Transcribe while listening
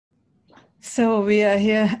So we are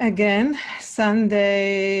here again,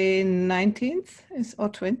 Sunday 19th is or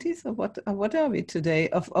 20th or what are we today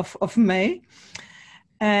of May?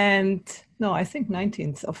 And no, I think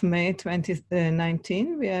 19th of May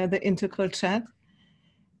 2019. We are the integral chat.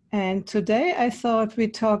 And today I thought we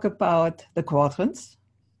talk about the quadrants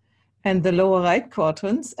and the lower right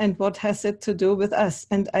quadrants and what has it to do with us.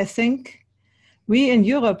 And I think we in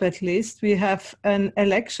Europe, at least, we have an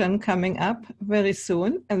election coming up very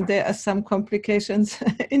soon, and there are some complications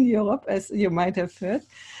in Europe, as you might have heard.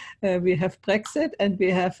 We have Brexit, and we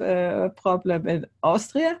have a problem in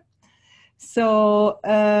Austria. So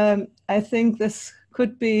I think this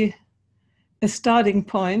could be a starting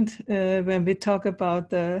point when we talk about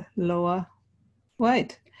the lower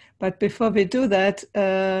right. But before we do that,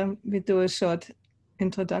 we do a short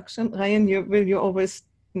introduction. Ryan, will you always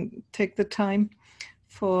take the time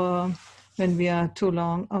for when we are too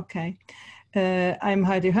long? Okay. I'm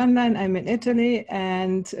Heidi Hörnlein. I'm in Italy,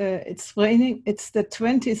 and it's raining. It's the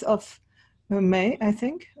 20th of May, I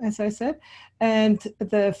think, as I said. And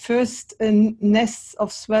the first nests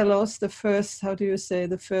of swallows, the first, how do you say,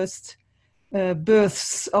 the first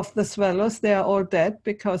births of the swallows, they are all dead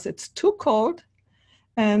because it's too cold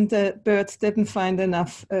and the birds didn't find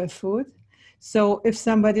enough food. So if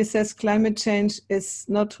somebody says climate change is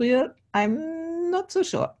not real, I'm not so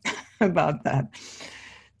sure about that.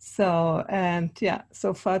 So, and yeah,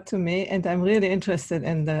 so far to me, and I'm really interested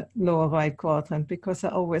in the lower right quadrant because I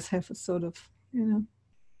always have a sort of,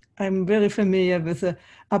 I'm very familiar with the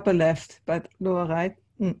upper left, but lower right,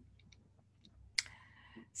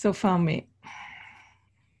 so far me.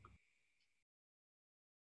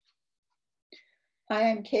 Hi,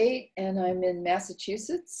 I'm Kate, and I'm in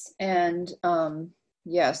Massachusetts. And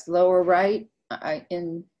yes, lower right,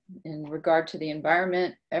 in regard to the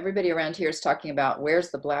environment, everybody around here is talking about where's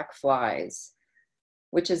the black flies,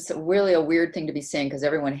 which is really a weird thing to be saying because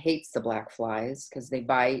everyone hates the black flies because they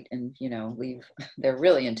bite and, leave. They're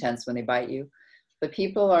really intense when they bite you. But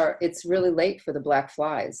it's really late for the black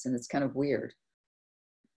flies, and it's kind of weird,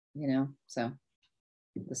 so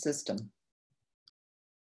the system.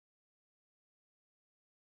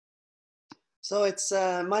 So it's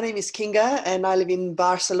my name is Kinga, and I live in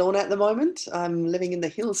Barcelona at the moment. I'm living in the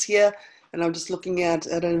hills here, and I'm just looking at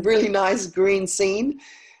a really nice green scene,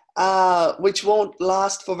 which won't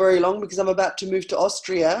last for very long because I'm about to move to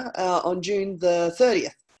Austria on June the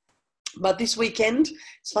 30th. But this weekend,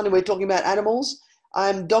 it's funny, we're talking about animals.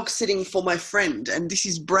 I'm dog sitting for my friend, and this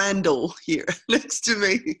is Brandel here next to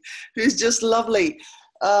me, who's just lovely,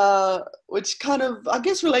 which kind of, I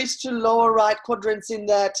guess, relates to lower right quadrants in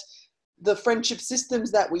that the friendship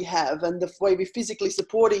systems that we have and the way we physically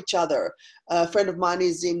support each other. A friend of mine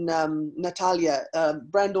is in Natalia.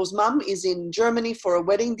 Brandel's mum is in Germany for a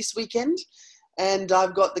wedding this weekend. And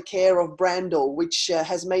I've got the care of Brandel, which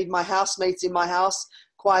has made my housemates in my house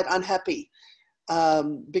quite unhappy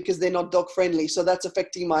because they're not dog friendly. So that's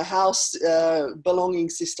affecting my house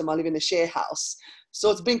belonging system. I live in a share house.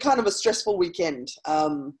 So it's been kind of a stressful weekend.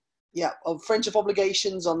 Of friendship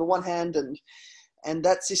obligations on the one hand and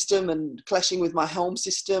that system and clashing with my home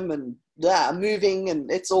system and moving,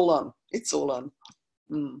 and it's all on.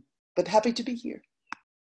 But happy to be here.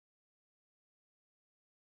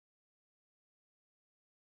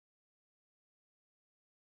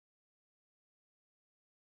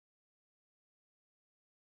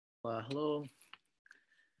 Hello.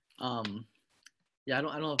 I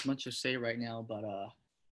don't have much to say right now, but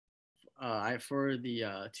for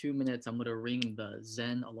the 2 minutes, I'm gonna ring the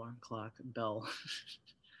Zen alarm clock bell.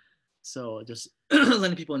 So just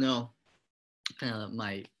letting people know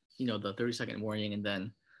my, the 30-second warning, and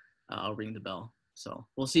then I'll ring the bell. So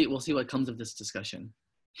we'll see what comes of this discussion.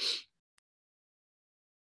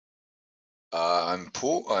 I'm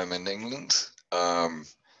Paul. I'm in England. I'm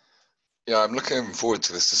looking forward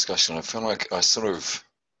to this discussion. I feel like I sort of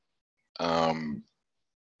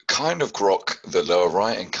kind of grok the lower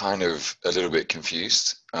right and kind of a little bit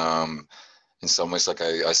confused. In some ways, like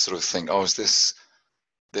I sort of think, oh, is this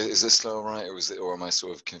lower right, or am I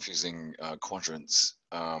sort of confusing quadrants?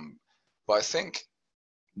 But I think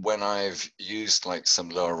when I've used like some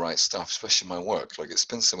lower right stuff, especially in my work, like it's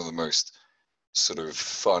been some of the most sort of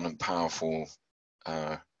fun and powerful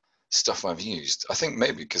stuff I've used. I think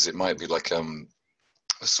maybe because it might be like a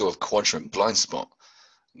sort of quadrant blind spot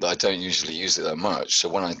that I don't usually use it that much. So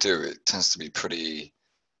when I do, it tends to be pretty,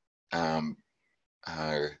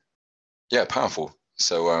 powerful.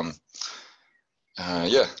 So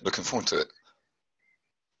looking forward to it.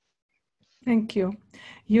 Thank you.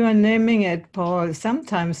 You are naming it, Paul.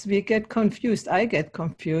 Sometimes we get confused. I get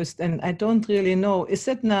confused, and I don't really know. Is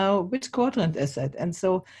it now, which quadrant is it? And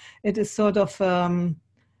so it is sort of an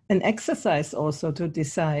exercise also to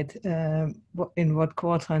decide in what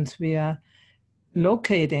quadrants we are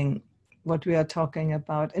locating what we are talking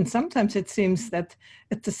about. And sometimes it seems that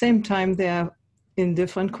at the same time they are in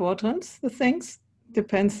different quadrants, the things.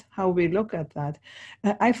 Depends how we look at that.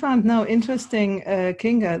 I found now interesting,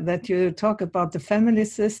 Kinga, that you talk about the family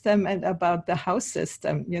system and about the house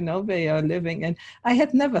system, you know, where you're living. And I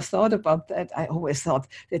had never thought about that. I always thought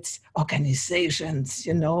it's organizations,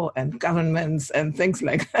 you know, and governments and things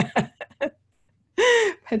like that.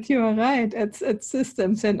 But you are right. It's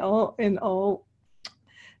systems in all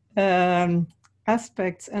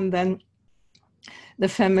aspects, and then the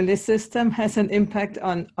family system has an impact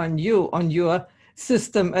on you, on your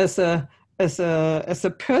system as a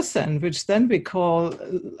person, which then we call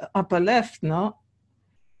upper left, no?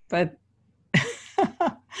 But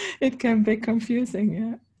it can be confusing,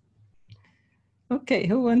 yeah. Okay,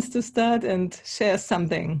 who wants to start and share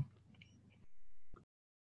something?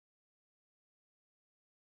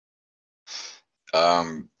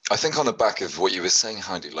 I think on the back of what you were saying,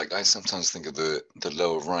 Heidi, like I sometimes think of the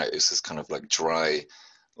lower right as this kind of like dry,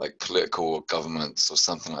 like political governments or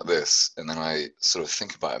something like this, and then I sort of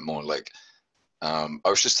think about it more like I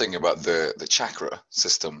was just thinking about the chakra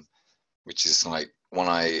system, which is like one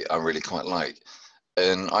I really quite like,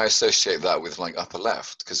 and I associate that with like upper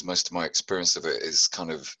left because most of my experience of it is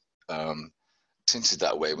kind of tinted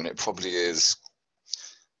that way when it probably is.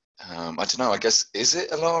 I don't know. I guess is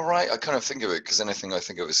it a lower right? I kind of think of it because anything I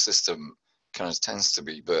think of as system kind of tends to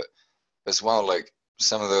be. But as well, like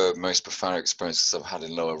some of the most profound experiences I've had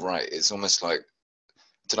in lower right, it's almost like I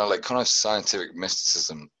don't know, like kind of scientific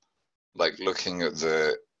mysticism, like looking at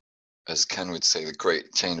the, as Ken would say, the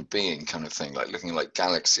great chain of being kind of thing, like looking at like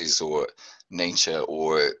galaxies or nature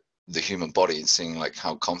or the human body and seeing like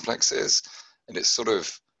how complex it is. And it's sort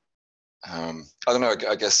of I don't know.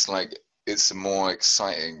 I guess like it's a more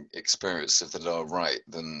exciting experience of the lower right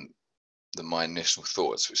than my initial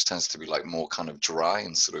thoughts, which tends to be like more kind of dry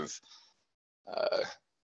and sort of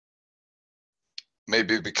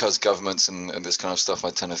maybe because governments and this kind of stuff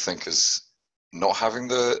I tend to think as not having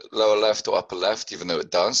the lower left or upper left, even though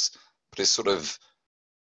it does. But it's sort of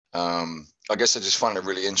I guess I just find it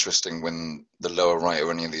really interesting when the lower right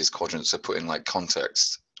or any of these quadrants are put in like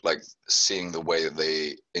context, like seeing the way that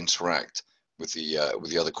they interact with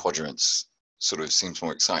the other quadrants sort of seems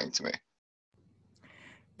more exciting to me.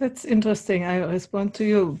 That's interesting. I respond to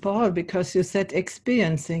you, Paul, because you said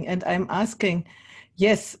experiencing, and I'm asking,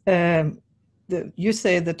 yes, you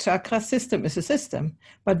say the chakra system is a system,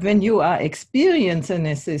 but when you are experiencing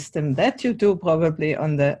a system, that you do probably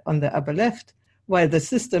on the upper left, while the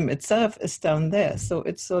system itself is down there. So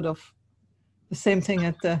it's sort of the same thing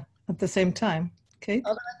at the same time. Kate?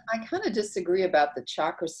 I kind of disagree about the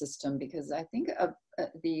chakra system because I think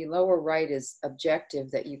the lower right is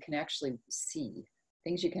objective, that you can actually see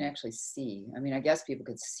things you can actually see. I mean, I guess people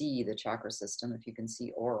could see the chakra system if you can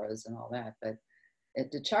see auras and all that, but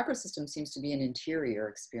the chakra system seems to be an interior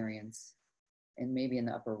experience, and maybe in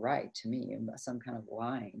the upper right to me, some kind of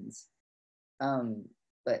lines.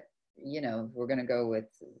 But you know, if we're going to go with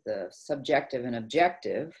the subjective and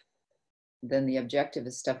objective, then the objective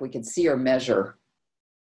is stuff we can see or measure,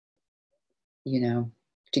 you know,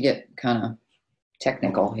 to get kind of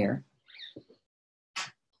technical here.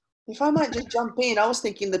 If I might just jump in, I was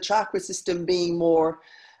thinking the chakra system being more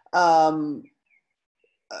on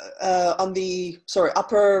the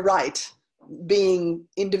upper right, being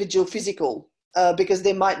individual physical, because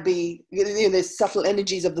there might be, you know, there's subtle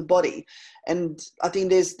energies of the body, and I think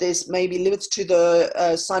there's maybe limits to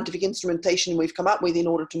the scientific instrumentation we've come up with in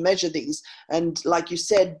order to measure these. And like you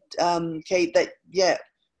said, Kate, that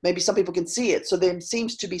maybe some people can see it, so there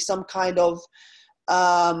seems to be some kind of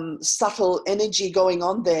subtle energy going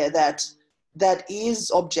on there that is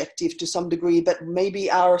objective to some degree, but maybe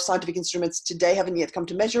our scientific instruments today haven't yet come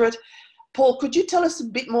to measure it. Paul, could you tell us a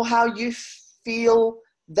bit more how you feel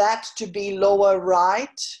that to be lower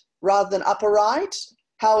right rather than upper right?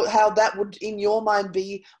 How that would, in your mind,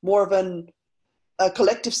 be more of a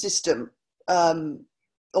collective system,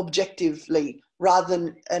 objectively, rather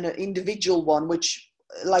than an individual one, which,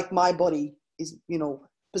 like my body, is, you know,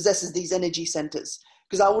 possesses these energy centers?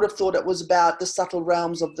 Because I would have thought it was about the subtle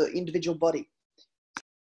realms of the individual body.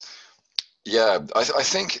 Yeah, I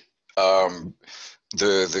think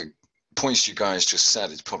the points you guys just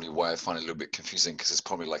said is probably why I find it a little bit confusing, because it's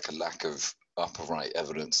probably like a lack of upper right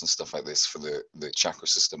evidence and stuff like this for the chakra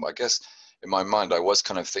system. I guess in my mind I was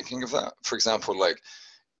kind of thinking of that. For example, like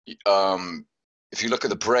if you look at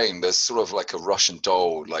the brain, there's sort of like a Russian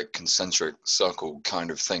doll, like concentric circle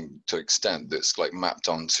kind of thing to extent that's like mapped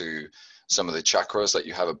onto some of the chakras. Like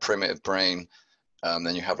you have a primitive brain,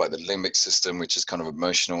 then you have like the limbic system, which is kind of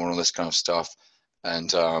emotional and all this kind of stuff.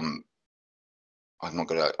 And I'm not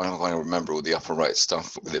going to remember all the upper right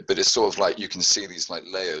stuff with it, but it's sort of like you can see these like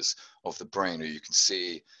layers of the brain, or you can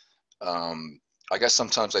see, I guess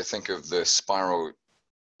sometimes I think of the spiral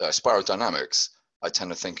dynamics. I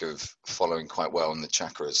tend to think of following quite well in the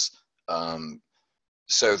chakras.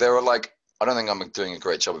 So there are like, I don't think I'm doing a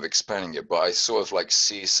great job of explaining it, but I sort of like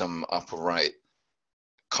see some upper right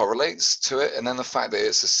correlates to it. And then the fact that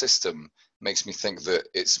it's a system makes me think that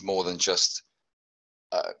it's more than just,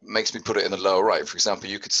 makes me put it in the lower right. For example,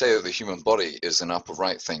 you could say that the human body is an upper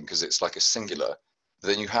right thing because it's like a singular.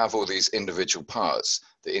 Then you have all these individual parts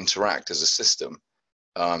that interact as a system.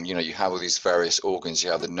 You know, you have all these various organs,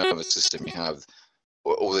 you have the nervous system, you have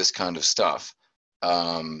all this kind of stuff.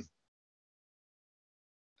 So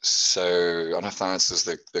I don't know if that answers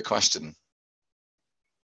the question.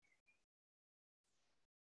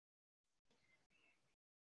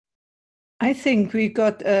 I think we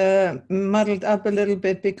got muddled up a little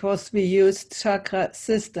bit because we used chakra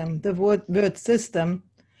system. The word system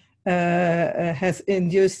has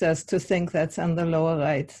induced us to think that's on the lower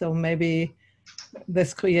right. So maybe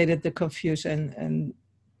this created the confusion, and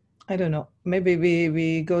I don't know, maybe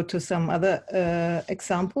we go to some other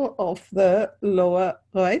example of the lower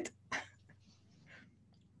right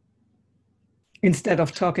instead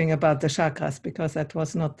of talking about the chakras, because that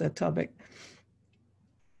was not the topic.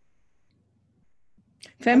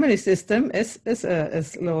 Family system is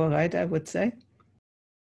lower right, I would say.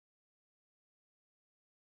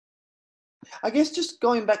 I guess just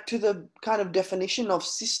going back to the kind of definition of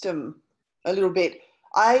system a little bit,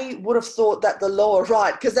 I would have thought that the lower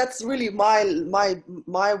right, because that's really my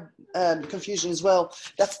confusion as well.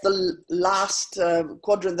 That's the last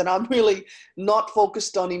quadrant that I'm really not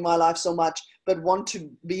focused on in my life so much, but want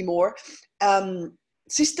to be more.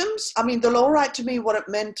 Systems, I mean, the lower right to me, what it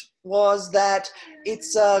meant was that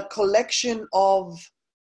it's a collection of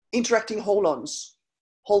interacting holons,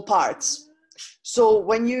 whole parts. So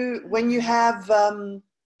when you have,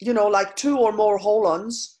 you know, like two or more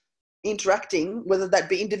holons interacting, whether that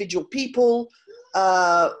be individual people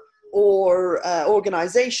or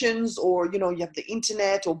organizations, or, you know, you have the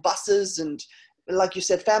internet or buses, and like you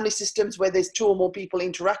said, family systems where there's two or more people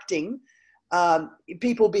interacting,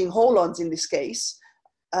 people being holons in this case,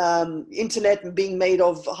 internet being made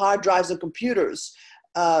of hard drives and computers.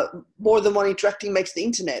 More than one interacting makes the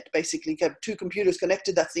internet. Basically, you have two computers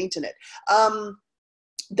connected, that's the internet.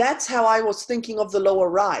 That's how I was thinking of the lower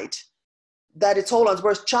right, that it's holons,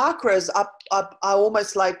 whereas chakras are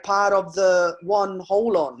almost like part of the one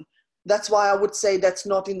holon. That's why I would say that's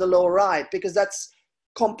not in the lower right, because that's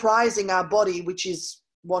comprising our body, which is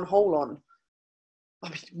one holon. I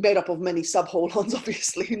mean, made up of many sub-holons,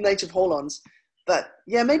 obviously, native holons. But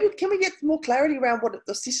yeah, maybe can we get more clarity around what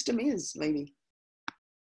the system is, maybe?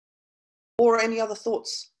 Or any other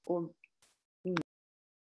thoughts? Or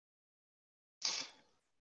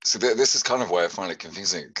So this is kind of why I find it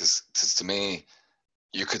confusing, because to me,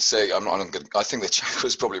 you could say I think the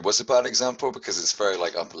chakras probably was a bad example because it's very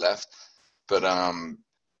like upper left, but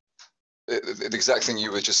the exact thing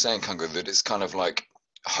you were just saying, Kunga, that it's kind of like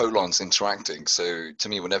holons interacting. So to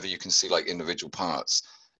me, whenever you can see like individual parts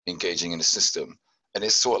engaging in a system, and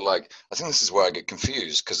it's sort of like, I think this is where I get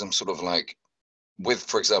confused, because I'm sort of like, with,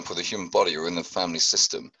 for example, the human body or in the family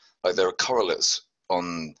system, like there are correlates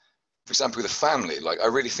on, for example, with the family, like I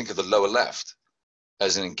really think of the lower left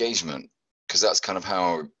as an engagement, because that's kind of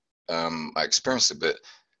how I experience it. But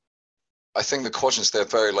I think the quadrants, they're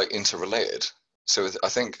very like interrelated. So I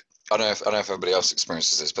think, I don't know if everybody else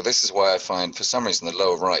experiences this, but this is why I find for some reason the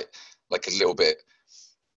lower right like a little bit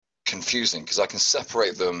confusing, because I can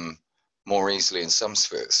separate them more easily in some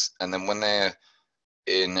spheres, and then when they're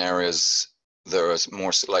in areas that are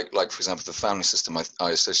more like for example the family system,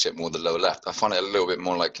 I associate more with the lower left. I find it a little bit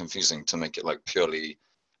more like confusing to make it like purely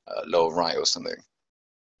lower right or something.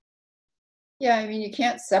 Yeah, I mean, you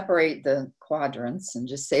can't separate the quadrants and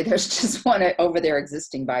just say there's just one over there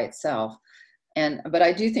existing by itself. But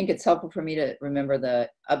I do think it's helpful for me to remember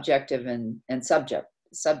the objective and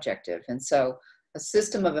subjective. And so a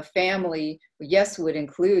system of a family, yes, would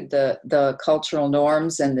include the cultural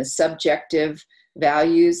norms and the subjective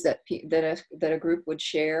values that a group would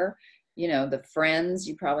share. You know, the friends,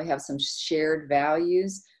 you probably have some shared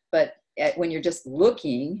values, but when you're just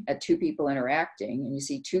looking at two people interacting and you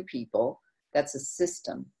see two people, that's a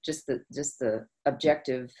system, just the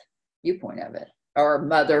objective viewpoint of it. or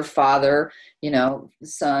mother, father, you know,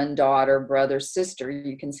 son, daughter, brother, sister.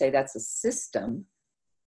 You can say that's a system,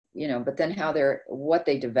 you know, but then how they're, what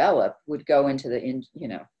they develop would go into the, you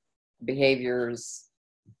know, behaviors.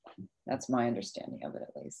 That's my understanding of it,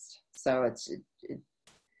 at least. So it's,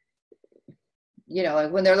 you know,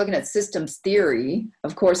 like when they're looking at systems theory,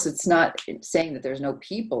 of course, it's not saying that there's no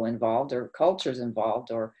people involved or cultures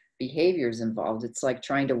involved or behaviors involved. It's like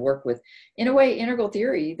trying to work with, in a way, integral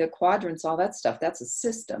theory, the quadrants, all that stuff, that's a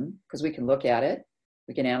system because we can look at it,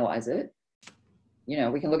 we can analyze it, you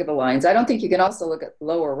know, we can look at the lines. I don't think you can also look at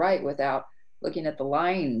lower right without looking at the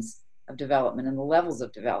lines of development and the levels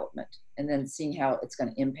of development and then seeing how it's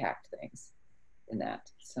going to impact things in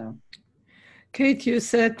that. So Kate, you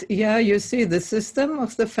said, yeah, you see the system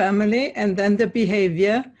of the family and then the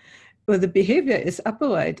behavior. Well, the behavior is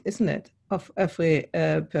upright, isn't it, of every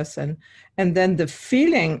person? And then the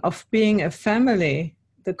feeling of being a family,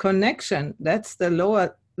 the connection, that's the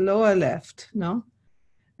lower left, no?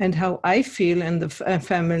 And how I feel in the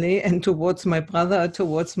family and towards my brother,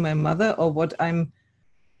 towards my mother, or what I'm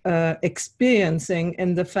experiencing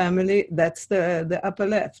in the family, that's the upper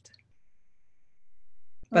left.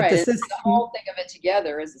 But right, the the system, whole thing of it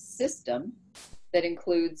together is a system that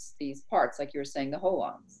includes these parts, like you were saying, the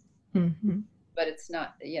holons. mm-hmm. But it's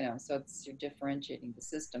not, you know, so it's, you're differentiating the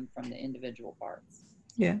system from the individual parts.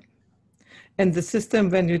 Yeah. And the system,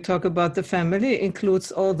 when you talk about the family,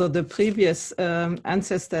 includes all the previous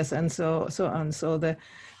ancestors and so on. So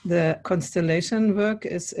the constellation work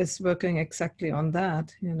is working exactly on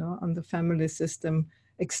that, you know, on the family system,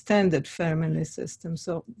 extended family system.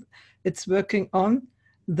 So it's working on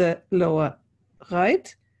the lower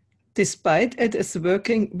right, despite it is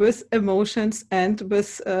working with emotions and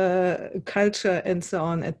with culture and so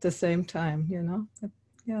on at the same time, you know.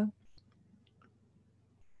 Yeah.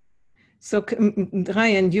 So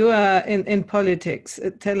Ryan, you are in politics.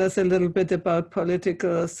 Tell us a little bit about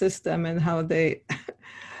political system and how they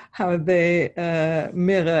how they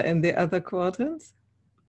mirror in the other quadrants.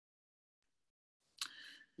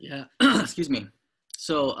 Yeah, excuse me.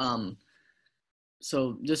 So,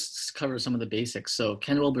 so just cover some of the basics. So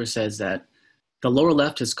Ken Wilber says that the lower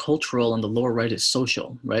left is cultural and the lower right is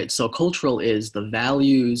social, right? So cultural is the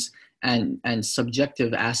values and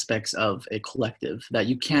subjective aspects of a collective that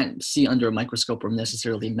you can't see under a microscope or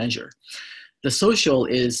necessarily measure. The social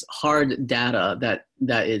is hard data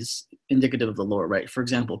that is indicative of the lower right. For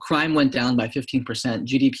example, crime went down by 15%,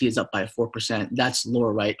 GDP is up by 4%. That's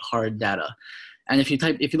lower right hard data. And if you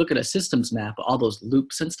look at a systems map, all those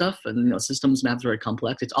loops and stuff, and you know, systems maps are very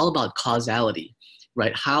complex. It's all about causality,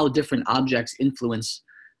 right? How different objects influence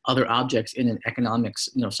other objects in an economics,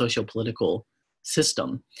 you know, socio-political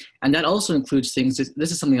system. And that also includes things,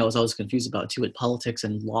 this is something I was always confused about too with politics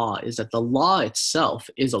and law, is that the law itself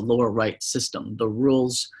is a lower right system. The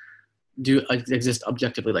rules do exist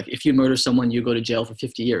objectively. Like if you murder someone, you go to jail for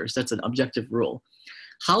 50 years. That's an objective rule.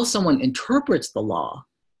 How someone interprets the law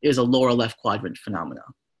is a lower left quadrant phenomena,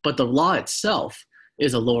 but the law itself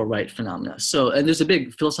is a lower right phenomena. So, and there's a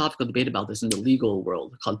big philosophical debate about this in the legal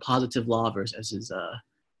world called positive law versus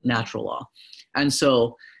natural law. And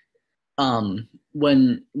so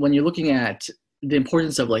when you're looking at the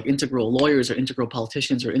importance of like integral lawyers or integral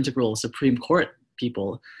politicians or integral Supreme Court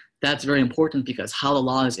people, that's very important because how the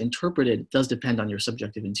law is interpreted does depend on your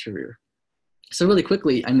subjective interior. So really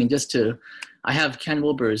quickly, I mean, I have Ken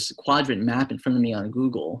Wilber's quadrant map in front of me on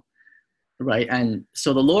Google, right? And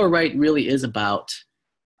so the lower right really is about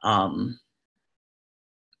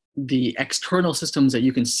the external systems that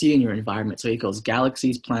you can see in your environment. So he goes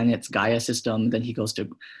galaxies, planets, Gaia system, then he goes to,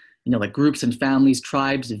 you know, like groups and families,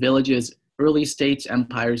 tribes, villages, early states,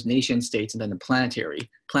 empires, nation states, and then the planetary.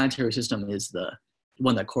 Planetary system is the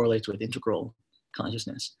one that correlates with integral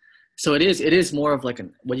consciousness. So it is more of like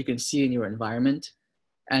what you can see in your environment.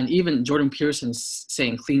 And even Jordan Peterson's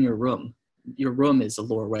saying, clean your room. Your room is a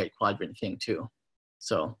lower right quadrant thing too.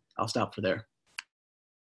 So I'll stop for there.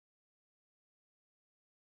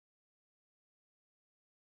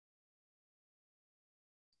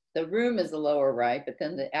 The room is the lower right, but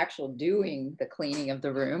then the actual doing the cleaning of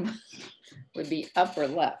the room would be upper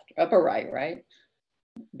left, upper right, right?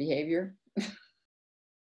 Behavior.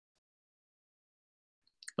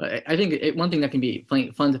 But I think one thing that can be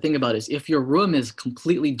fun to think about is if your room is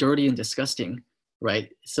completely dirty and disgusting, right?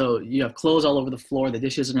 So you have clothes all over the floor, the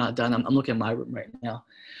dishes are not done. I'm looking at my room right now.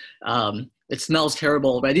 It smells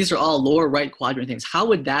terrible, right? These are all lower right quadrant things. How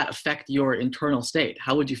would that affect your internal state?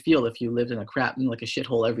 How would you feel if you lived in a crap, you know, like a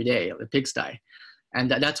shithole every day, a pigsty? And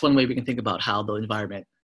that's one way we can think about how the environment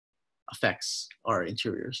affects our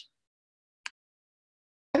interiors.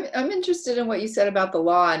 I'm interested in what you said about the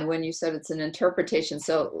law and when you said it's an interpretation.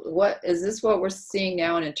 So what is this what we're seeing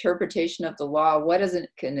now, an interpretation of the law? What is an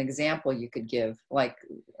example you could give, like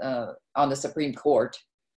on the Supreme Court,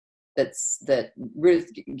 that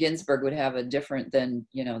Ruth Ginsburg would have a different than,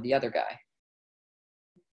 the other guy?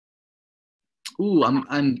 Ooh, I'm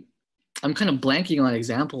kind of blanking on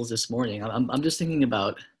examples this morning. I'm just thinking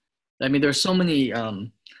about, there's so many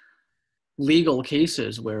legal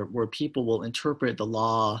cases where people will interpret the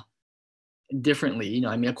law differently,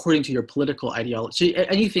 according to your political ideology,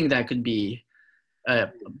 anything that could be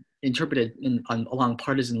interpreted along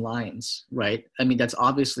partisan lines, right? That's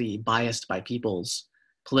obviously biased by people's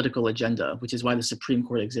political agenda, which is why the Supreme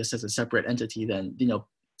Court exists as a separate entity. Then,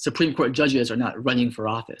 Supreme Court judges are not running for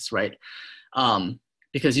office, right?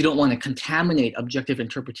 Because you don't want to contaminate objective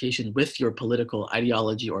interpretation with your political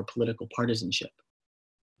ideology or political partisanship.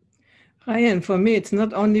 Ryan, for me, it's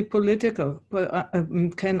not only political, but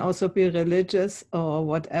can also be religious or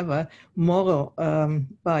whatever, moral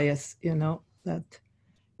bias, that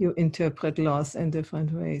you interpret laws in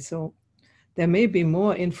different ways. So there may be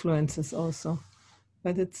more influences also,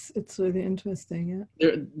 but it's really interesting,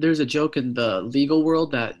 yeah. There's a joke in the legal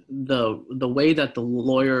world that the way that the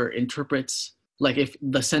lawyer interprets, like if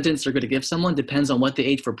the sentence they're going to give someone depends on what they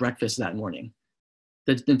ate for breakfast that morning.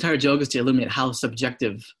 The entire joke is to illuminate how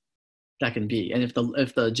subjective that can be, and if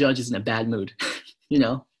the judge is in a bad mood,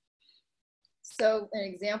 So an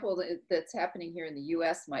example that's happening here in the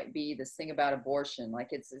U.S. might be this thing about abortion. Like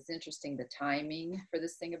it's interesting, the timing for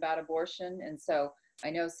this thing about abortion. And so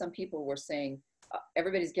I know some people were saying,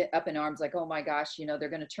 everybody's getting up in arms like, oh my gosh, they're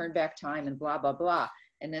going to turn back time and blah, blah, blah.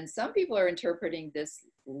 And then some people are interpreting this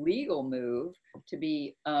legal move to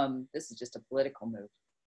be, this is just a political move,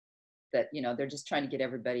 that, they're just trying to get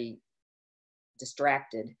everybody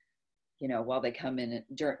distracted, while they come in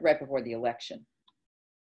right before the election.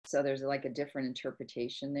 So there's like a different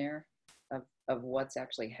interpretation there of what's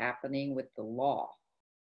actually happening with the law,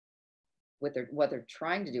 what they're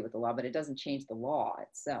trying to do with the law, but it doesn't change the law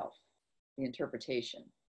itself, the interpretation.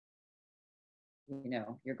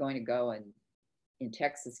 You're going to go and in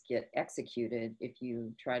Texas get executed if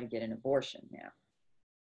you try to get an abortion now.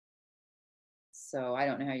 So I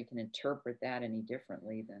don't know how you can interpret that any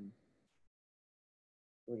differently than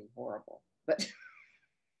pretty horrible, but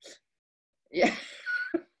yeah.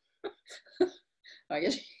 I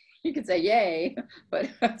guess you could say yay, but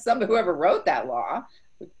whoever wrote that law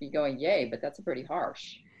would be going yay, but that's pretty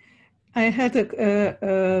harsh. I had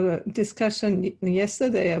a discussion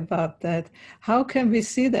yesterday about that. How can we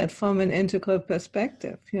see that from an integral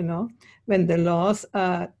perspective, when the laws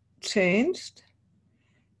are changed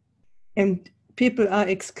and people are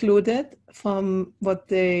excluded from what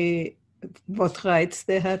rights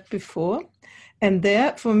they had before? And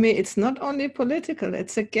there, for me, it's not only political,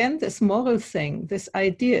 it's again this moral thing, these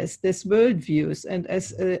ideas, these worldviews. And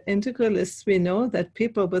as integralists, we know that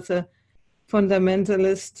people with a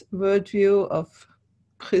fundamentalist worldview of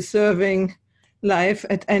preserving life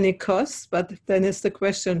at any cost, but then is the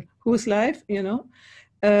question, whose life, they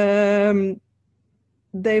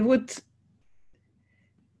would,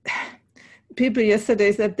 people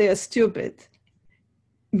yesterday said they are stupid.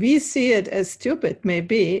 We see it as stupid,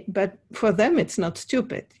 maybe, but for them it's not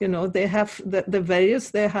stupid. They have the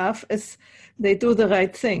values they have is they do the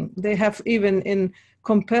right thing. They have, even in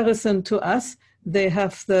comparison to us, they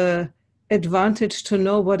have the advantage to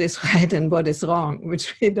know what is right and what is wrong,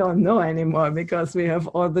 which we don't know anymore because we have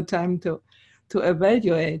all the time to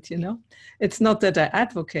evaluate, It's not that I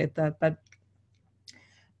advocate that, but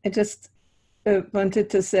I just wanted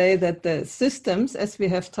to say that the systems, as we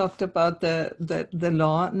have talked about the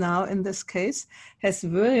law now in this case, has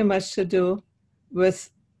very much to do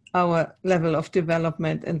with our level of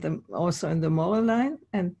development and also in the moral line,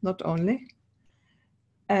 and not only.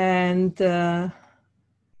 And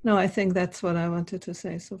no, I think that's what I wanted to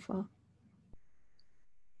say so far.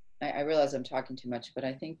 I realize I'm talking too much, but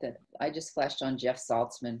I think that I just flashed on Jeff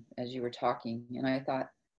Saltzman as you were talking, and I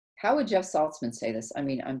thought, how would Jeff Saltzman say this?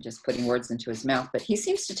 I'm just putting words into his mouth, but he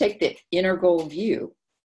seems to take the integral view.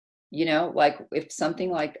 Like if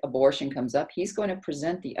something like abortion comes up, he's going to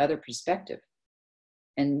present the other perspective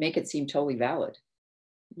and make it seem totally valid,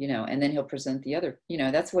 and then he'll present the other,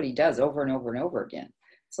 that's what he does over and over and over again.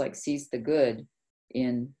 It's like sees the good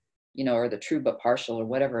in, or the true but partial or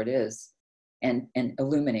whatever it is, and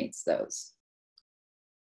illuminates those.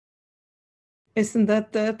 Isn't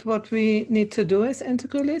that what we need to do as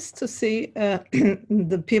integralists, to see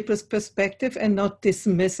the people's perspective and not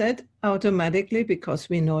dismiss it automatically because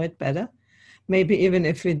we know it better? Maybe even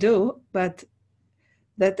if we do, but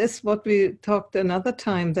that is what we talked another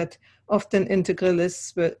time, that, often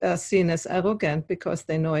integralists are seen as arrogant because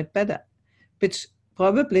they know it better, which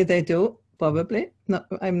probably they do, probably. No,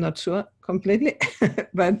 I'm not sure completely,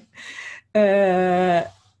 but as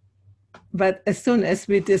soon as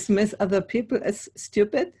we dismiss other people as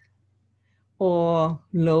stupid or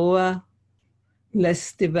lower,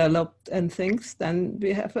 less developed and things, then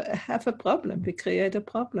we have a problem. We create a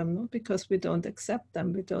problem, no? Because we don't accept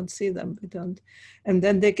them, we don't see them, we don't. And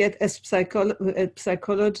then they get, as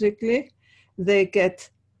psychologically, they get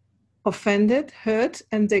offended, hurt,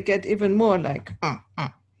 and they get even more like,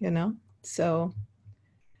 you know? So,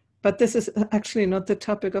 but this is actually not the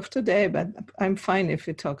topic of today, but I'm fine if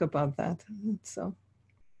we talk about that, so.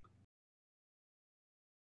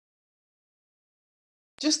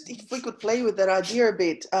 Just if we could play with that idea a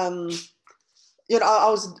bit. You know, I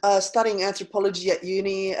was studying anthropology at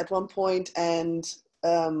uni at one point, and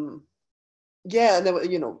yeah, they were,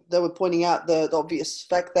 you know, they were pointing out the obvious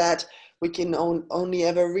fact that we can only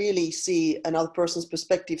ever really see another person's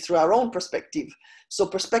perspective through our own perspective. So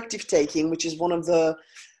perspective taking, which is one of the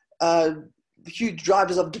huge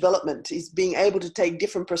drivers of development, is being able to take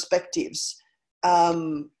different perspectives.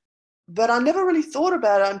 But I never really thought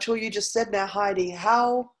about it until you just said now, Heidi,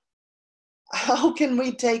 how can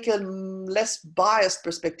we take a less biased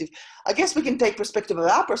perspective? I guess we can take perspective of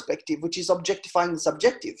our perspective, which is objectifying the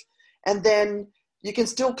subjective. And then you can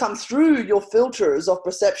still come through your filters of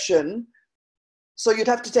perception. So you'd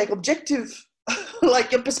have to take objective,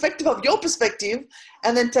 like your perspective of your perspective,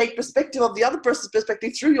 and then take perspective of the other person's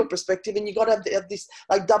perspective through your perspective. And you got to have this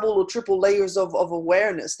like double or triple layers of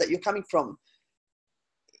awareness that you're coming from.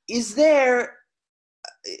 Is there,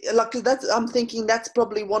 like, that's, I'm thinking that's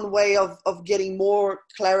probably one way of getting more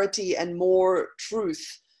clarity and more truth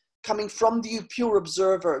coming from the pure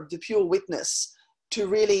observer, the pure witness, to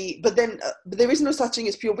really, but then but there is no such thing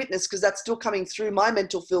as pure witness, because that's still coming through my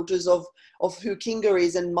mental filters of who Kinga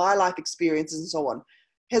is and my life experiences and so on.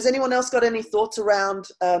 Has anyone else got any thoughts around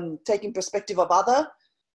taking perspective of other,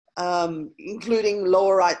 including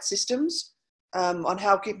lower right systems, on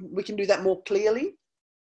how we can do that more clearly?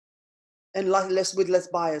 And with less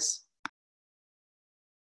bias.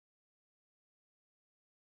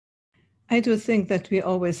 I do think that we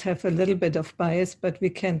always have a little bit of bias, but we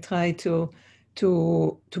can try to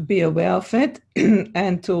be aware of it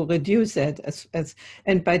and to reduce it.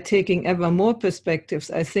 And by taking ever more perspectives,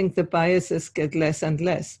 I think the biases get less and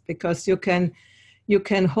less, because you can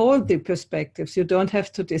hold the perspectives. You don't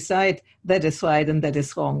have to decide that is right and that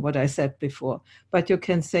is wrong, what I said before. But you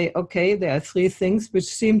can say, okay, there are three things which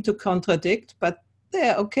seem to contradict, but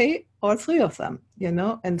they're okay, all three of them, you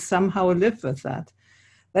know, and somehow live with that.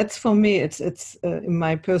 That's, for me, it's in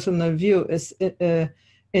my personal view, is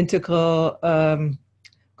integral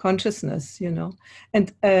consciousness, you know.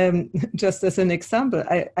 And just as an example,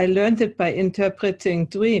 I learned it by interpreting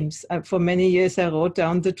dreams. For many years, I wrote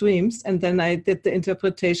down the dreams, and then I did the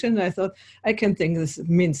interpretation. And I thought, I can think this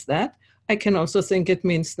means that. I can also think it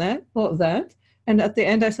means that or that. And at the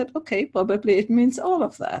end, I said, okay, probably it means all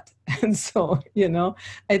of that. And so, you know,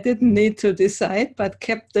 I didn't need to decide, but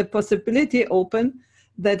kept the possibility open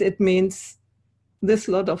that it means this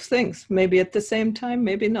lot of things, maybe at the same time,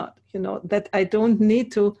 maybe not, you know, that I don't need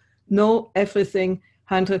to know everything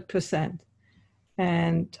 100%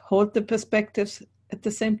 and hold the perspectives at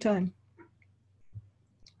the same time.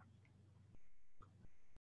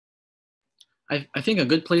 I think a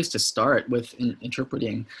good place to start with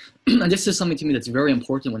interpreting, and this is something to me that's very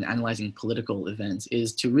important when analyzing political events,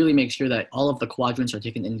 is to really make sure that all of the quadrants are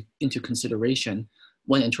taken into consideration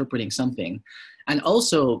when interpreting something. And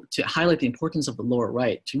also to highlight the importance of the lower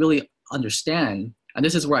right, to really understand, and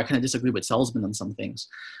this is where I kind of disagree with Salzman on some things,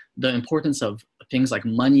 the importance of things like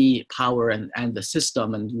money, power, and the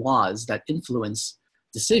system and laws that influence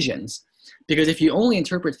decisions. Because if you only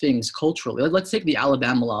interpret things culturally, let's take the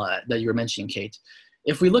Alabama law that you were mentioning, Kate.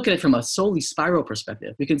 If we look at it from a solely spiral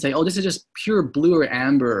perspective, we can say, oh, this is just pure blue or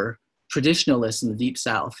amber traditionalists in the Deep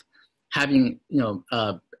South having, you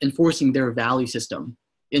know, enforcing their value system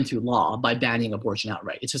into law by banning abortion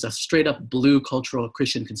outright. It's just a straight up blue cultural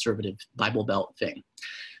Christian conservative Bible Belt thing.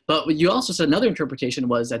 But what you also said, another interpretation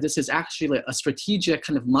was that this is actually a strategic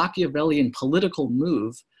kind of Machiavellian political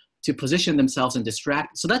move to position themselves and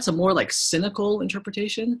distract. So that's a more like cynical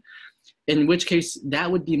interpretation, in which case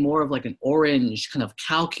that would be more of like an orange kind of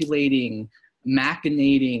calculating,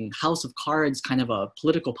 machinating house of cards kind of a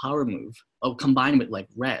political power move combined with like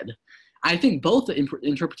red. I think both the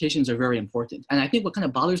interpretations are very important. And I think what kind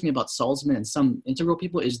of bothers me about Salzman and some integral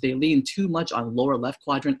people is they lean too much on lower left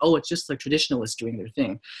quadrant. Oh, it's just like traditionalists doing their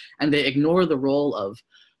thing. And they ignore the role of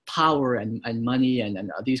power and money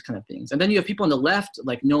and these kind of things. And then you have people on the left,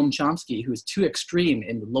 like Noam Chomsky, who's too extreme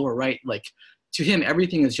in the lower right. Like, to him,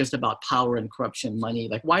 everything is just about power and corruption, money.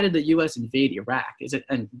 Like, why did the U.S. invade Iraq?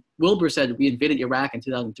 And Wilbur said we invaded Iraq in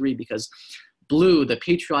 2003 because blue, the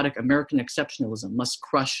patriotic American exceptionalism, must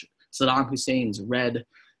crush Saddam Hussein's red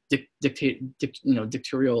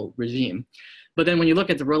dictatorial regime. But then when you look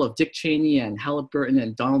at the role of Dick Cheney and Halliburton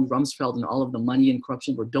and Donald Rumsfeld and all of the money and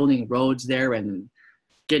corruption, we're building roads there and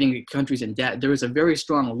getting countries in debt, there is a very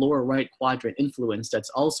strong lower right quadrant influence that's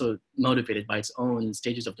also motivated by its own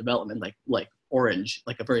stages of development, like orange,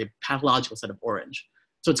 like a very pathological set of orange.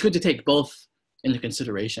 So it's good to take both into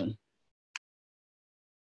consideration.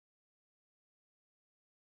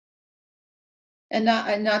 And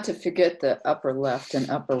not to forget the upper left and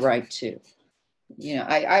upper right too. You know,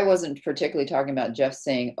 I wasn't particularly talking about Jeff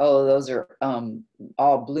saying, oh, those are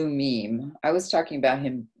all blue meme. I was talking about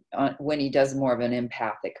him when he does more of an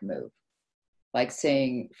empathic move. Like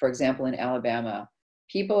saying, for example, in Alabama,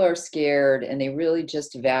 people are scared and they really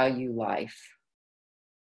just value life.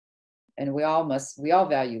 And we all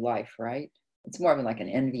value life, right? It's more of like an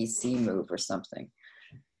NVC move or something.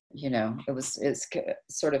 You know, it's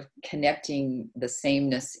sort of connecting the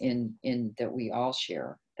sameness in that we all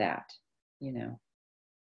share that, you know.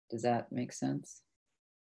 Does that make sense?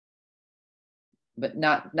 But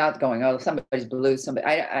not going, oh, somebody's blue, somebody,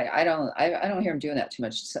 I don't hear him doing that too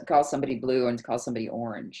much. Just call somebody blue and call somebody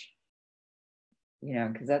orange. You know,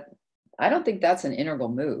 because I don't think that's an integral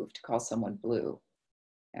move to call someone blue,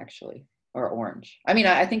 actually, or orange. I mean,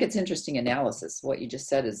 I think it's interesting analysis. What you just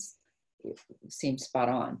said seems spot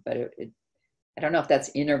on, but I don't know if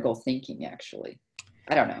that's integral thinking, actually.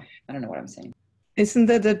 I don't know what I'm saying. Isn't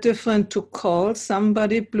that a different to call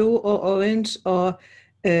somebody blue or orange, or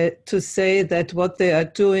to say that what they are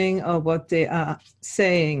doing or what they are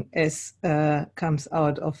saying comes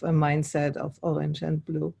out of a mindset of orange and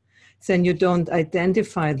blue? Then you don't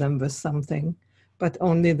identify them with something, but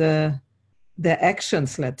only their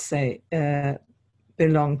actions, let's say,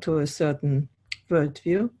 belong to a certain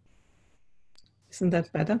worldview. Isn't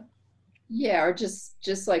that better? Yeah, or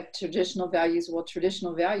just like traditional values. Well,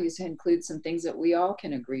 traditional values include some things that we all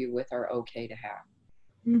can agree with are okay to have.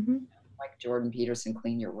 Mm-hmm. Like Jordan Peterson,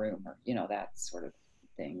 clean your room, or, you know, that sort of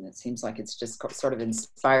thing. It seems like it's just sort of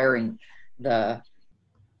inspiring the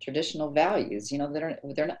traditional values. You know,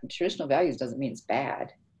 they're not traditional values doesn't mean it's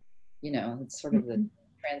bad. You know, it's sort of the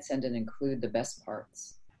transcend and include the best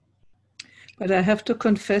parts. But I have to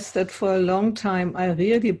confess that for a long time, I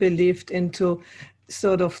really believed into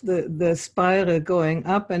sort of the spiral going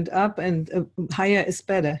up and higher is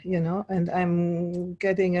better, you know, and I'm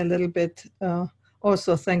getting a little bit,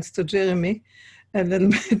 also thanks to Jeremy, a little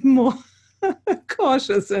bit more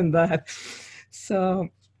cautious in that. So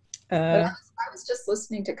I was just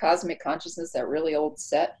listening to Cosmic Consciousness, that really old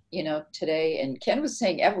set, you know, today, and Ken was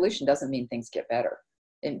saying evolution doesn't mean things get better.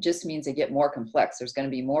 It just means they get more complex. There's going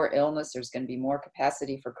to be more illness. There's going to be more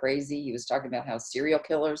capacity for crazy. He was talking about how serial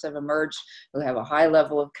killers have emerged who have a high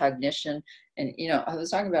level of cognition. And, you know, I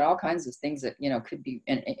was talking about all kinds of things that, you know, could be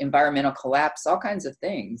an environmental collapse, all kinds of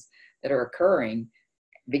things that are occurring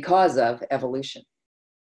because of evolution.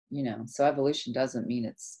 You know, so evolution doesn't mean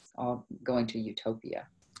it's all going to utopia.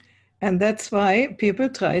 And that's why people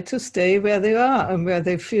try to stay where they are and where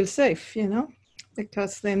they feel safe, you know,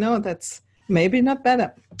 because they know that's maybe not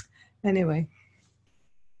better. Anyway.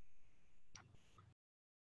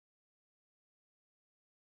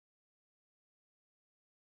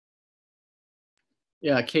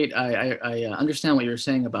 Yeah, Kate, I understand what you're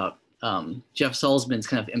saying about Jeff Salzman's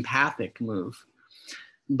kind of empathic move,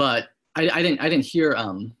 but I didn't hear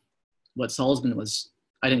what Salzman was.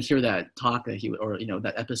 I didn't hear that talk that or you know,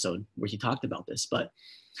 that episode where he talked about this. But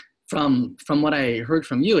from what I heard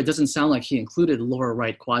from you, it doesn't sound like he included the lower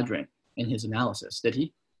right quadrant in his analysis. Did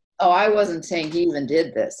he? Oh, I wasn't saying he even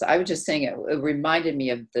did this. I was just saying it reminded me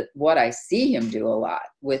of what I see him do a lot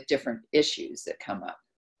with different issues that come up.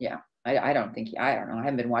 Yeah, I don't think I don't know. I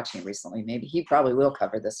haven't been watching it recently. Maybe he probably will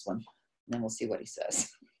cover this one, and then we'll see what he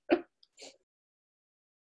says.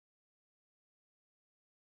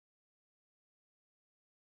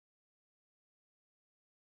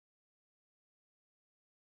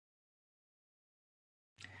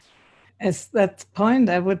 As that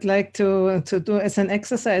point, I would like to do as an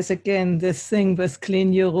exercise again this thing with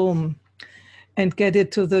clean your room and get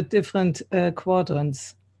it to the different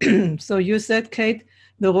quadrants. So you said, Kate,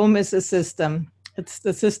 the room is a system. It's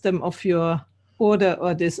the system of your order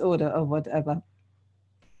or disorder or whatever.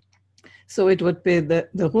 So it would be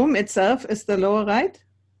the room itself is the lower right.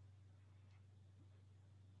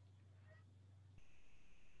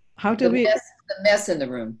 how do we? The mess in the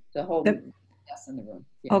room, the whole The, mess in the room.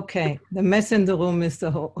 Yeah. okay, the mess in the room is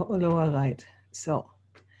the lower right. So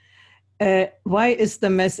why is the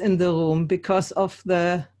mess in the room? Because of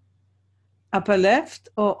the upper left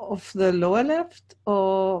or of the lower left,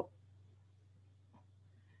 or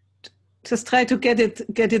just try to get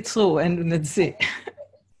it through and let's see.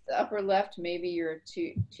 The upper left, maybe you're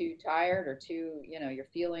too tired or too,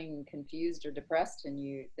 you're feeling confused or depressed, and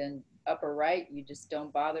then upper right, you just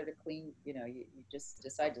don't bother to clean, you just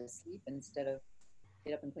decide to sleep instead of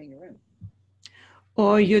get up and clean your room.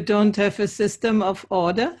 Or you don't have a system of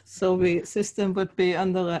order. So the system would be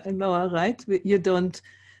on the lower right. You don't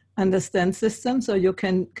understand systems, so you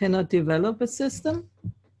cannot develop a system.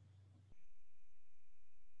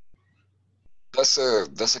 That's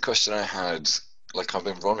a question I had. Like, I've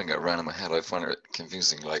been rolling it around in my head. I find it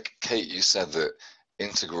confusing. Like, Kate, you said that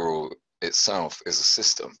integral itself is a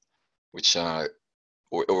system, which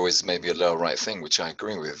or is maybe a lower right thing, which I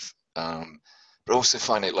agree with. But I also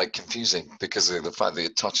find it like confusing because of the fact that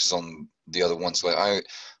it touches on the other ones. Like,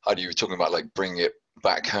 Heidi, you were talking about like bringing it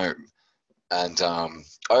back home, and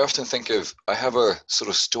I often think of, I have a sort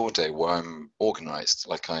of store day where I'm organized.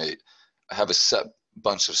 Like, I have a set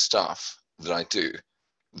bunch of stuff that I do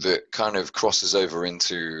that kind of crosses over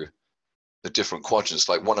into the different quadrants.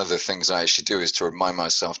 Like, one of the things I actually do is to remind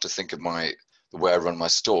myself to think of the way I run my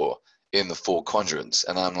store in the 4 quadrants.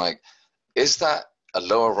 And I'm like, is that a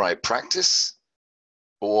lower right practice,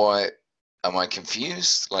 or am I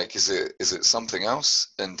confused? Like, is it something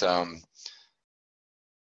else? And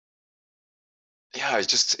yeah, it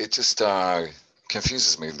just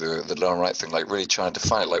confuses me, the lower right thing, like really trying to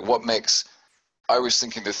define it. Like, what makes, I was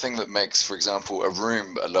thinking the thing that makes, for example, a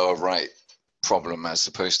room a lower right problem as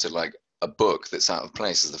opposed to like a book that's out of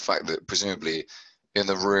place is the fact that presumably in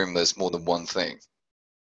the room there's more than one thing.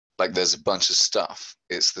 Like, there's a bunch of stuff.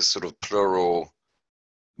 It's the sort of plural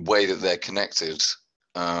way that they're connected.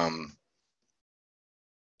 But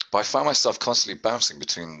I find myself constantly bouncing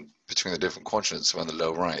between the different quadrants around the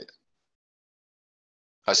lower right.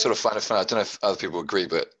 I sort of find it funny. I don't know if other people agree,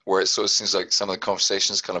 but where it sort of seems like some of the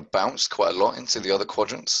conversations kind of bounce quite a lot into the other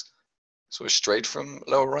quadrants, sort of straight from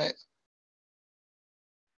lower right.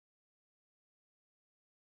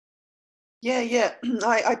 Yeah.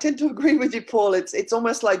 I tend to agree with you, Paul. It's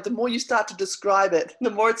almost like the more you start to describe it,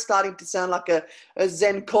 the more it's starting to sound like a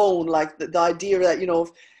Zen koan, like the idea that,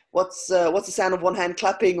 what's the sound of one hand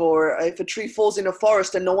clapping, or if a tree falls in a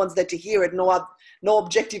forest and no one's there to hear it, no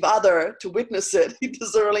objective other to witness it, it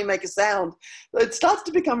doesn't really make a sound. It starts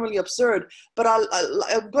to become really absurd. But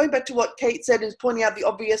going back to what Kate said, is pointing out the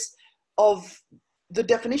obvious of the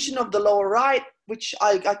definition of the lower right, which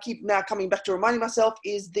I keep now coming back to reminding myself,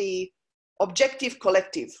 is the objective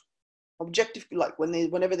collective. Objective, like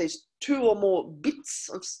whenever there's 2 or more bits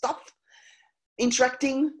of stuff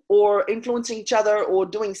interacting or influencing each other or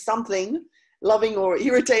doing something, loving or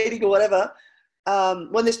irritating or whatever,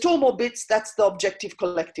 when there's 2 or more bits, that's the objective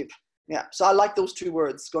collective. Yeah, so I like those 2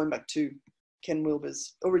 words, going back to Ken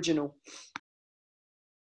Wilber's original.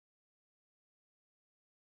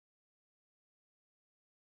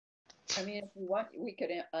 I mean, if you want, we could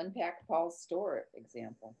unpack Paul's store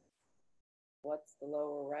example. What's the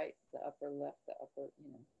lower right, the upper left, the upper,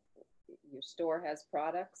 your store has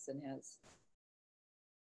products and has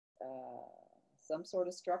some sort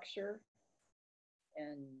of structure,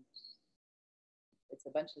 and it's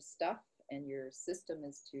a bunch of stuff, and your system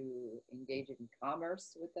is to engage in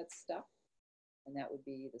commerce with that stuff, and that would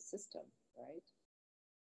be the system, right?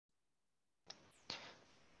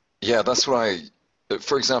 Yeah, that's why,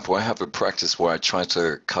 for example, I have a practice where I try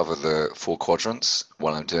to cover the 4 quadrants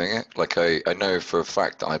while I'm doing it. Like, I know for a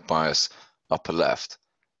fact that I bias upper left.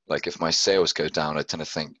 Like, if my sales go down, I tend to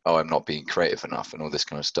think, oh, I'm not being creative enough and all this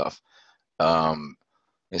kind of stuff.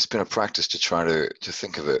 It's been a practice to try to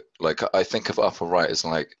think of it. Like, I think of upper right as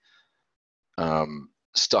like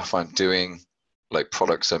stuff I'm doing, like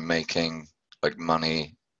products I'm making, like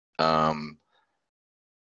money.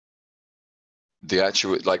 The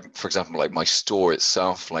actual, like, for example, like my store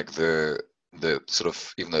itself, like the sort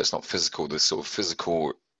of, even though it's not physical, the sort of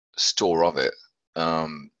physical store of it.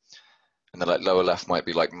 And then like lower left might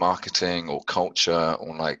be like marketing or culture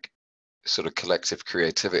or like sort of collective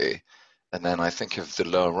creativity. And then I think of the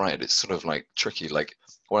lower right, it's sort of like tricky. Like,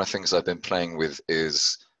 one of the things I've been playing with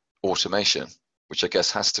is automation, which I guess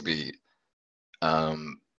has to be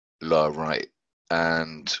lower right.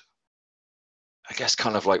 And I guess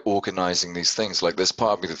kind of like organizing these things. Like, there's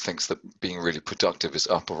part of me that thinks that being really productive is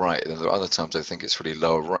upper right, and there are other times I think it's really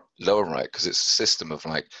lower right, because it's a system of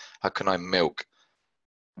like, how can I milk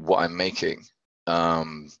what I'm making,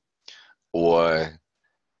 or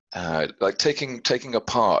like taking a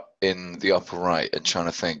part in the upper right and trying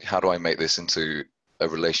to think, how do I make this into a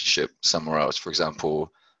relationship somewhere else? For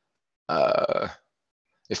example,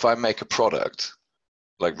 if I make a product,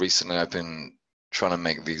 like recently I've been trying to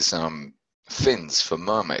make these fins for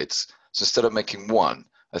mermaids. So instead of making one,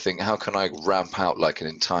 I think, how can I ramp out like an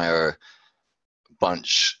entire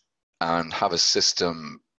bunch and have a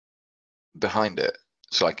system behind it,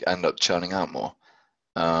 so I end up churning out more.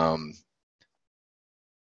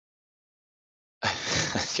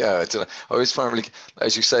 Yeah, I don't know. I always find really,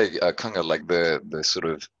 as you say, kind of like the sort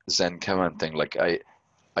of Zen koan thing. Like I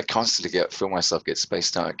constantly feel myself get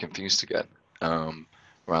spaced out and confused again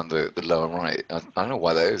around the lower right. I don't know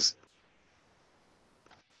why that is.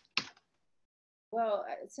 Well,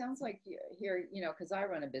 it sounds like here, you know, because I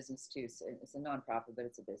run a business too. So it's a nonprofit, but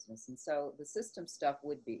it's a business. And so the system stuff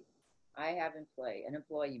would be, I have in play an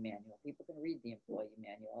employee manual. People can read the employee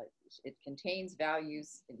manual. It contains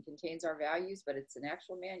values, it contains our values, but it's an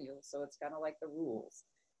actual manual. So it's kind of like the rules.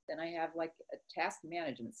 Then I have like a task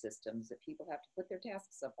management systems that people have to put their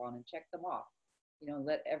tasks up on and check them off, you know,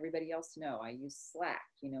 let everybody else know. I use Slack,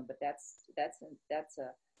 you know, but that's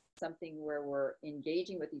a something where we're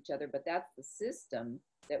engaging with each other, but that's the system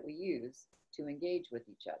that we use to engage with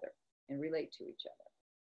each other and relate to each other,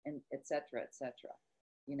 and et cetera,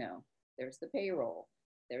 you know. There's the payroll,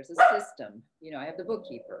 there's a system, you know, I have the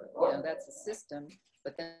bookkeeper, you know, that's a system.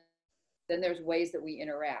 But then there's ways that we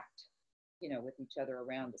interact, you know, with each other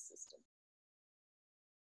around the system.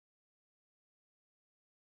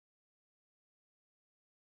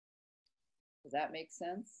 Does that make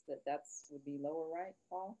sense? That's would be lower right,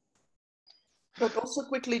 Paul? But also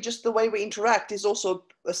quickly, just the way we interact is also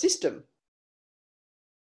a system.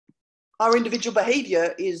 Our individual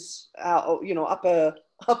behavior is our, you know, upper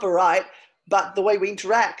right, but the way we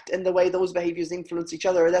interact and the way those behaviors influence each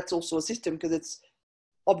other, that's also a system, because it's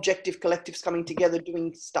objective collectives coming together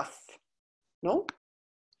doing stuff. No?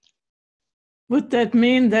 Would that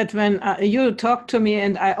mean that when you talk to me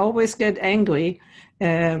and I always get angry,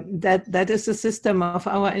 that is the system of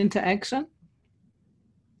our interaction?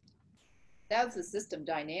 That's a system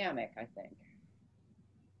dynamic, I think.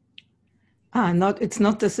 It's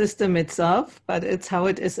not the system itself, but it's how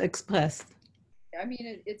it is expressed. I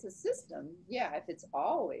mean, it's a system. Yeah, if it's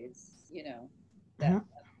always, you know, that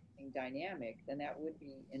dynamic, then that would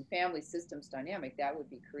be, in family systems dynamic, that would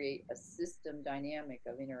be create a system dynamic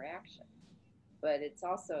of interaction. But it's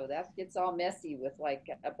also, that gets all messy with like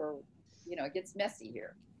upper, you know, it gets messy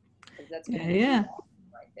here. Because that's going to be right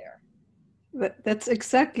there. That's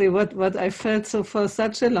exactly what I felt so for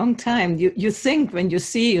such a long time. You think when you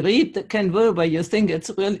read the Ken Wilber, you think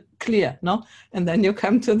it's really clear, no? And then you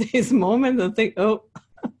come to these moments and think, oh,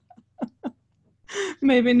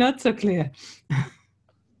 maybe not so clear.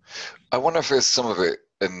 I wonder if there's some of it,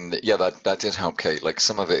 and yeah, that did help, Kate. Like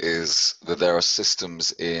some of it is that there are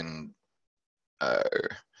systems in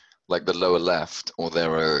like the lower left, or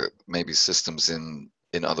there are maybe systems in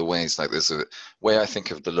other ways. Like there's a way I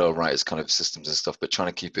think of the lower right as kind of systems and stuff, but trying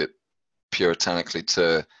to keep it puritanically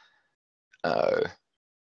to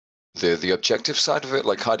the objective side of it.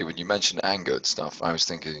 Like Heidi, when you mentioned anger and stuff, I was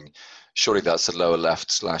thinking surely that's a lower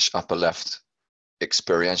left / upper left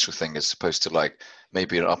experiential thing, as opposed to like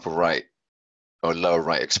maybe an upper right or lower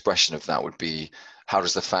right expression of that would be, how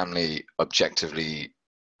does the family objectively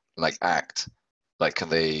like act? Like, can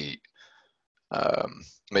they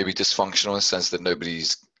maybe dysfunctional in the sense that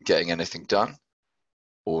nobody's getting anything done,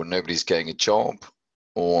 or nobody's getting a job,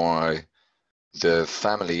 or the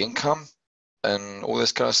family income and all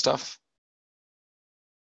this kind of stuff?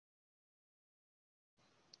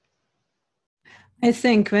 I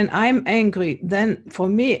think when I'm angry, then for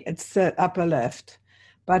me it's the upper left.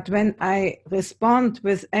 But when I respond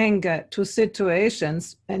with anger to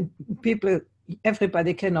situations, and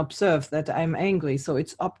everybody can observe that I'm angry, so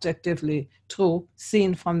it's objectively true,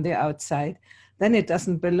 seen from the outside, then it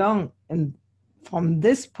doesn't belong, and from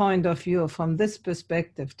this point of view, from this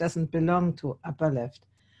perspective, doesn't belong to upper left.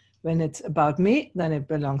 When it's about me, then it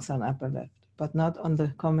belongs on upper left, but not on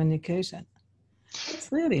the communication. It's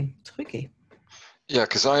really tricky. Yeah,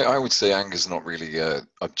 because I would say anger is not really a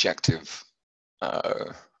objective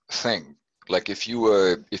thing. Like if you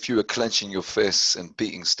were clenching your fists and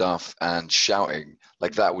beating stuff and shouting,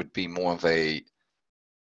 like that would be more of a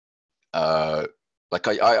like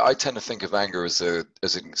I tend to think of anger as an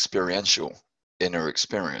experiential inner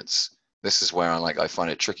experience. This is where I find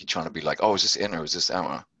it tricky trying to be like, oh, is this inner, is this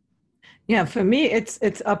outer? Yeah, for me,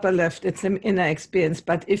 it's upper left, it's an inner experience.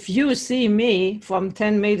 But if you see me from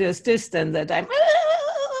 10 meters distant that I'm,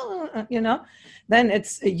 you know, then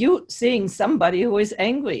it's you seeing somebody who is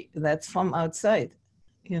angry. That's from outside.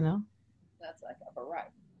 you know? That's like upper right.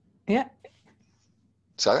 Yeah.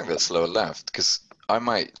 So I think that's lower left, because I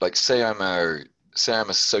might, like, say I'm a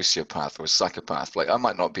sociopath or a psychopath, like I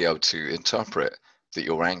might not be able to interpret that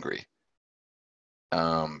you're angry.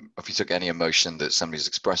 If you took any emotion that somebody's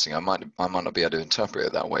expressing, I might not be able to interpret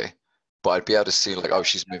it that way, but I'd be able to see, like, oh,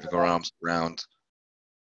 she's moving her arms around.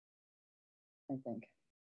 I think.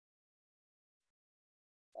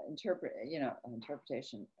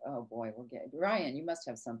 Interpretation. Oh boy, we'll get Ryan. You must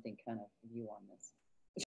have something kind of view on this.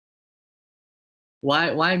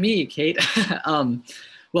 Why me, Kate?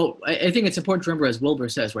 Well, I think it's important to remember, as Wilbur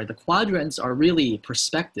says, right? The quadrants are really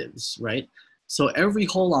perspectives, right? So every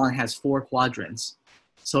holon has 4 quadrants.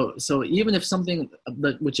 So even if something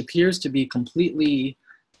which appears to be completely,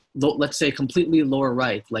 let's say, completely lower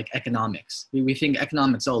right, like economics, we think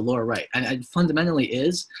economics, oh, lower right, and it fundamentally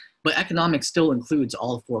is, but economics still includes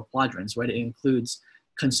all 4 quadrants, right? It includes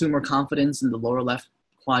consumer confidence in the lower left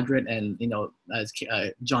quadrant, and, you know, as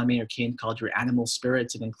John Maynard Keynes called your animal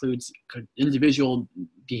spirits. It includes individual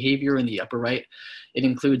behavior in the upper right. It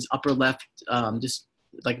includes upper left, just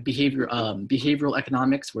like behavioral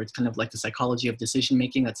economics, where it's kind of like the psychology of decision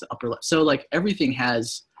making. That's the upper left. So like everything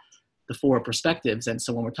has the 4 perspectives. And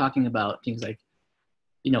so when we're talking about things like,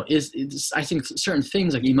 you know, I think certain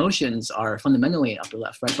things like emotions are fundamentally upper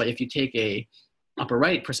left, right? But if you take a upper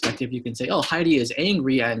right perspective, you can say, oh, Heidi is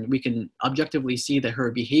angry, and we can objectively see that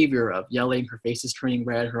her behavior of yelling, her face is turning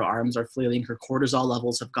red, her arms are flailing, her cortisol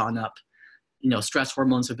levels have gone up, you know, stress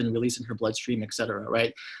hormones have been released in her bloodstream, et cetera,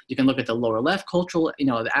 right? You can look at the lower left cultural, you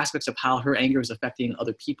know, the aspects of how her anger is affecting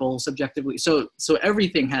other people subjectively. So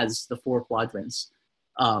everything has the 4 quadrants.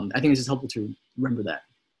 I think it's just helpful to remember that.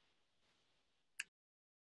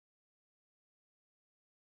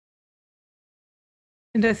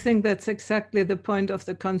 And I think that's exactly the point of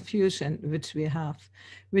the confusion which we have.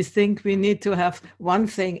 We think we need to have one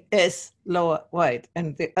thing is lower right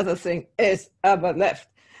and the other thing is upper left,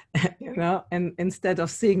 you know, and instead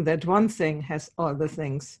of seeing that one thing has all the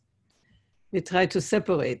things, we try to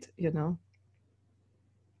separate, you know.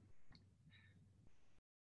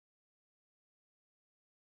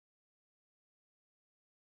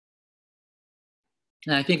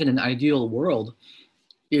 And I think in an ideal world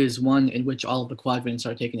is one in which all of the quadrants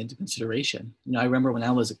are taken into consideration. You know, I remember when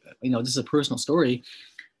I was, you know, this is a personal story.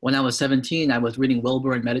 When I was 17, I was reading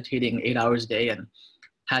Wilbur and meditating 8 hours a day, and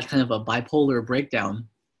had kind of a bipolar breakdown.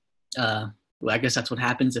 Well, I guess that's what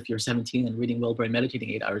happens if you're 17 and reading Wilbur and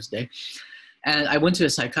meditating 8 hours a day. And I went to a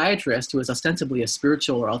psychiatrist who was ostensibly a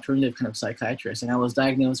spiritual or alternative kind of psychiatrist. And I was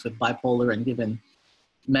diagnosed with bipolar and given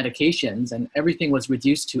medications, and everything was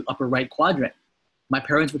reduced to upper right quadrant. My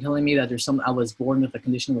parents were telling me that I was born with a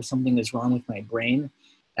condition where something is wrong with my brain,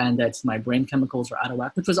 and that my brain chemicals are out of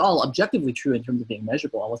whack, which was all objectively true in terms of being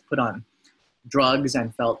measurable. I was put on drugs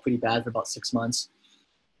and felt pretty bad for about 6 months.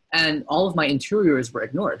 And all of my interiors were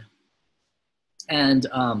ignored. And,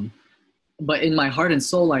 but in my heart and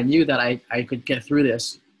soul, I knew that I could get through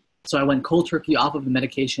this. So I went cold turkey off of the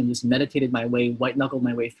medication, just meditated my way, white knuckled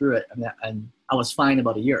my way through it. And I was fine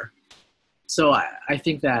about a year. So I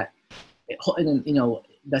think that, you know,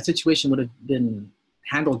 that situation would have been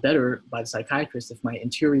handled better by the psychiatrist if my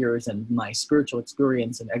interiors and my spiritual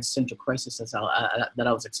experience and existential crisis that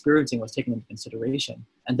I was experiencing was taken into consideration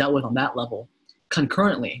and dealt with on that level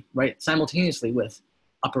concurrently, right, simultaneously with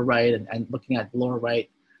upper right and looking at lower right,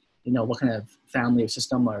 you know, what kind of family or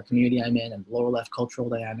system or community I'm in, and lower left cultural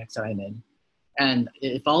dynamics that I'm in. And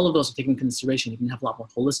if all of those are taken into consideration, you can have a lot more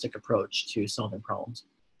holistic approach to solving problems.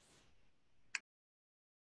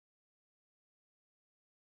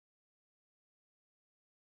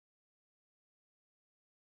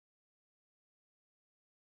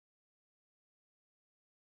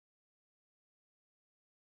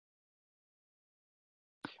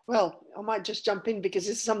 Well, I might just jump in because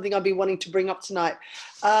this is something I've been wanting to bring up tonight.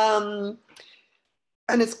 And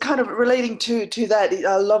it's kind of relating to that.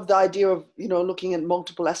 I love the idea of, you know, looking at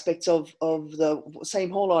multiple aspects of the same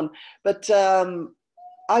holon. But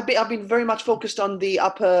I've been very much focused on the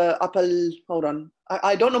upper, hold on.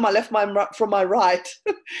 I don't know my left from my right.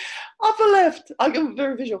 Upper left, I'm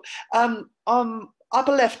very visual.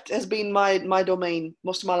 Upper left has been my domain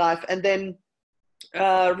most of my life. And then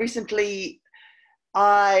recently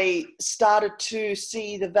I started to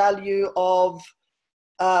see the value of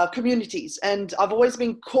communities, and I've always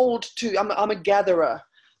been called to, I'm a gatherer.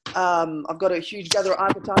 I've got a huge gatherer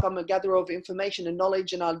archetype. I'm a gatherer of information and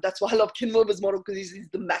knowledge, and that's why I love Ken Wilber's model, because he's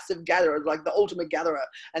the massive gatherer, like the ultimate gatherer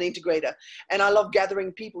and integrator. And I love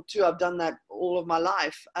gathering people too. I've done that all of my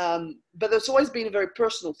life. But it's always been a very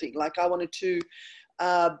personal thing. Like I wanted to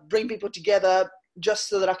bring people together just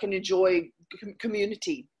so that I can enjoy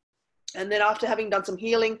community. And then after having done some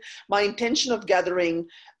healing, my intention of gathering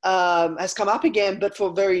has come up again, but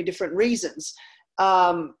for very different reasons.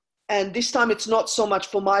 And this time it's not so much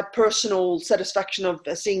for my personal satisfaction of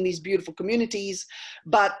seeing these beautiful communities,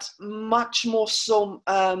 but much more so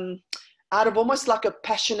out of almost like a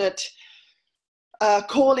passionate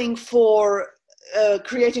calling for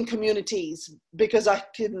creating communities, because I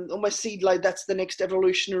can almost see like that's the next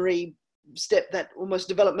evolutionary step that almost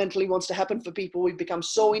developmentally wants to happen for people. We've become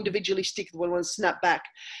so individualistic that we want to snap back,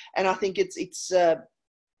 and I think it's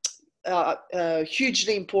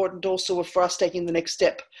hugely important also for us taking the next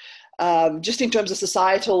step, just in terms of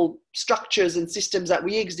societal structures and systems that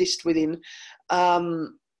we exist within.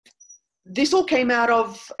 This all came out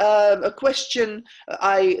of a question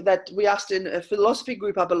that we asked in a philosophy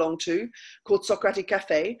group I belong to called Socratic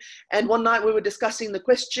Cafe. And one night we were discussing the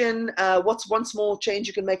question, what's one small change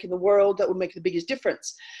you can make in the world that would make the biggest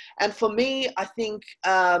difference? And for me, I think,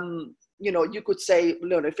 you could say,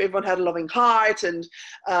 if everyone had a loving heart, and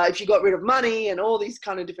if you got rid of money and all these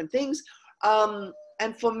kind of different things. And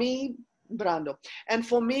for me,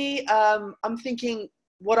 I'm thinking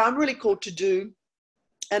what I'm really called to do,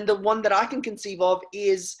 and the one that I can conceive of,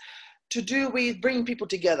 is to do with bringing people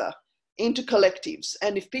together into collectives.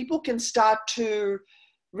 And if people can start to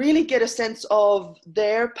really get a sense of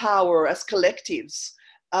their power as collectives,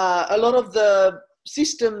 a lot of the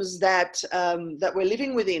systems that we're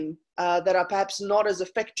living within that are perhaps not as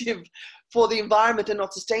effective for the environment and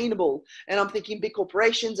not sustainable. And I'm thinking big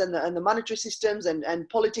corporations and the monetary systems and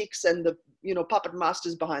politics and the puppet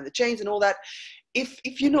masters behind the chains and all that. If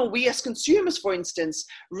we as consumers, for instance,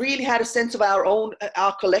 really had a sense of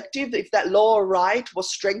our collective, if that lower right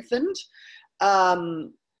was strengthened,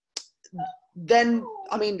 then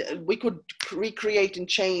we could recreate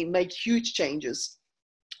and make huge changes.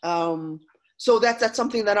 So that's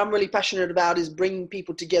something that I'm really passionate about, is bringing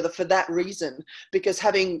people together for that reason, because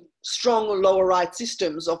having strong lower right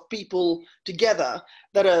systems of people together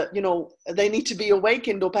that are, they need to be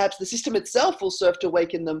awakened, or perhaps the system itself will serve to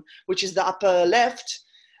awaken them, which is the upper left,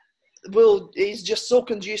 is just so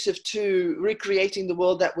conducive to recreating the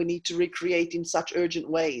world that we need to recreate in such urgent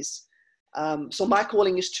ways. So my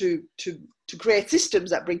calling is to create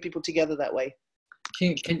systems that bring people together that way.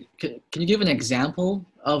 Can you give an example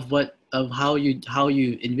of how you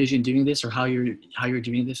envision doing this, or how you're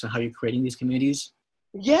doing this, and how you're creating these communities?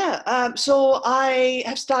 Yeah. So I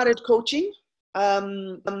have started coaching,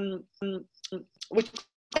 which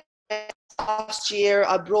last year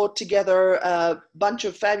I brought together a bunch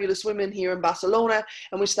of fabulous women here in Barcelona,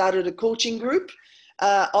 and we started a coaching group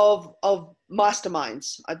of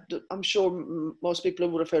masterminds. I'm sure most people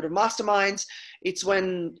would have heard of masterminds. It's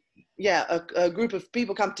when a group of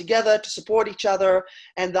people come together to support each other,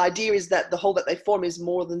 and the idea is that the whole that they form is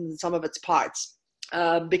more than the sum of its parts,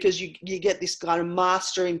 because you get this kind of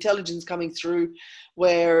master intelligence coming through,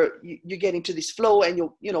 where you get into this flow, and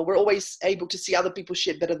we're always able to see other people's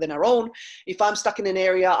shit better than our own. If I'm stuck in an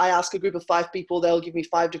area, I ask a group of 5 people, they'll give me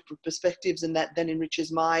 5 different perspectives, and that then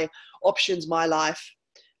enriches my options, my life,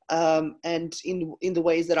 and in the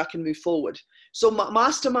ways that I can move forward. So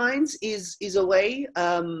masterminds is a way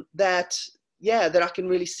that I can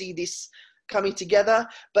really see this coming together.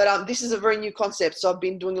 But this is a very new concept, so I've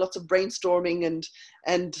been doing lots of brainstorming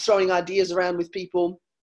and throwing ideas around with people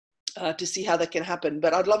to see how that can happen.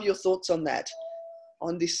 But I'd love your thoughts on that,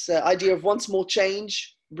 on this idea of one small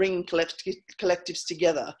change, bringing collectives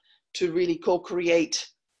together to really co-create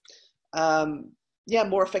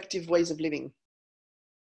more effective ways of living.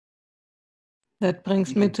 That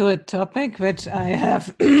brings me to a topic which I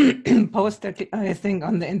have posted, I think,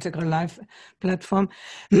 on the Integral Life platform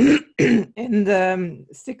in the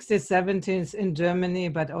 60s, 70s in Germany,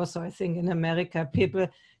 but also I think in America. People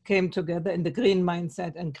came together in the green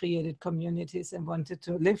mindset and created communities and wanted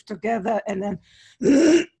to live together. And then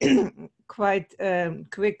quite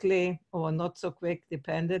quickly, or not so quick,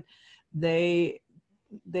 depended, they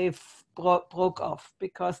broke off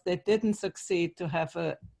because they didn't succeed to have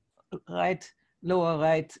a lower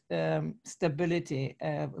right stability,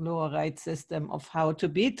 lower right system of how to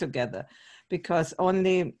be together, because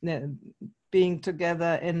only being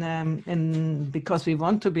together because we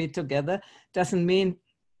want to be together doesn't mean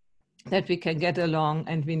that we can get along,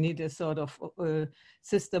 and we need a sort of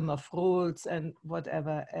system of rules and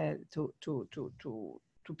whatever to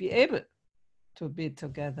be able to be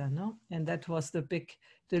together, no? And that was the big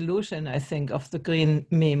delusion, I think, of the green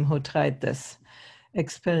meme who tried this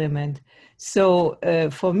experiment. So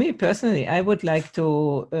for me personally, I would like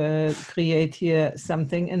to create here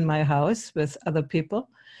something in my house with other people.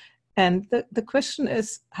 And the question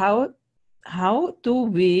is, how how do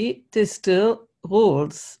we distill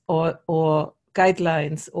rules or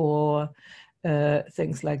guidelines or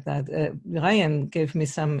things like that? Ryan gave me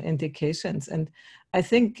some indications, and I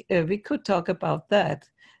think we could talk about that.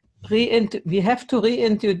 We have to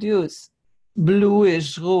reintroduce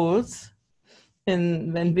bluish rules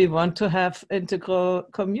when we want to have integral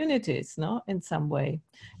communities, no, in some way.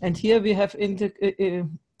 And here we have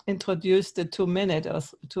introduced the 2-minute or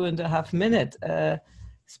 2.5-minute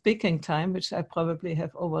speaking time, which I probably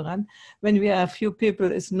have overrun. When we are a few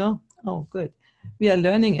people, is no. Oh, good. We are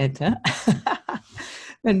learning it. Huh?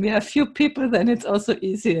 When we are a few people, then it's also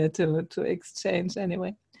easier to exchange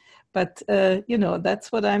anyway. But,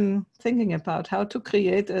 that's what I'm thinking about, how to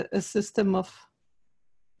create a system of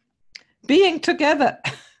being together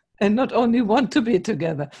and not only want to be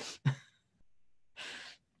together.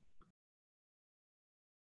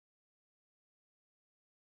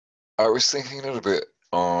 I was thinking a little bit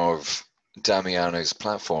of Damiano's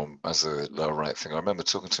platform as a lower right thing. I remember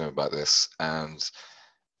talking to him about this, and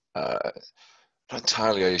not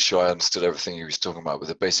entirely sure I understood everything he was talking about, but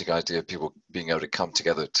the basic idea of people being able to come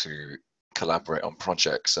together to collaborate on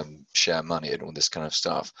projects and share money and all this kind of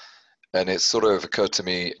stuff. And it sort of occurred to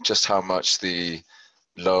me just how much the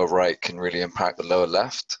lower right can really impact the lower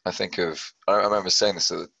left. I remember saying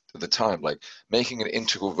this at the time, like making an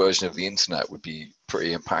integral version of the internet would be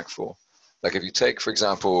pretty impactful. Like if you take, for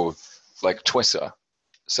example, like Twitter,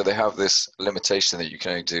 so they have this limitation that you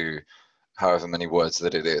can only do however many words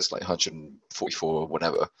that it is, like 144 or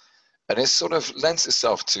whatever. And it sort of lends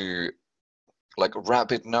itself to like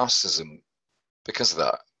rabid narcissism because of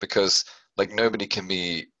that, because like nobody can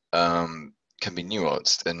be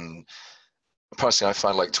nuanced. And personally, I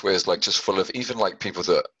find like Twitter's like just full of even like people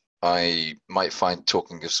that I might find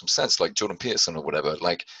talking of some sense, like Jordan Peterson or whatever.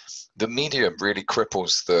 Like the media really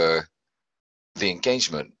cripples the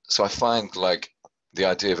engagement. So I find like the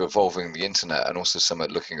idea of evolving the internet and also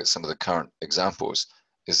looking at some of the current examples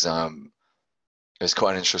is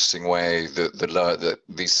quite an interesting way that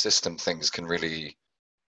these system things can really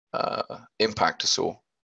impact us all,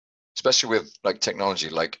 especially with like technology.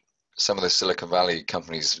 Like some of the Silicon Valley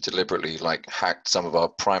companies have deliberately like hacked some of our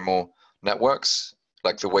primal networks,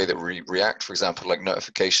 like the way that we react, for example, like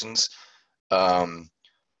notifications. They're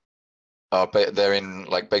in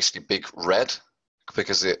like basically big red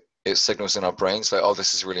because it signals in our brains like, oh,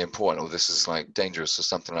 this is really important, or this is like dangerous, or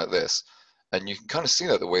something like this. And you can kind of see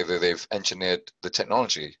that the way that they've engineered the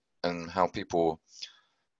technology and how people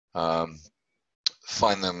find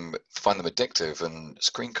them addictive, and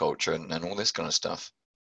screen culture and all this kind of stuff.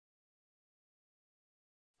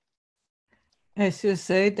 As you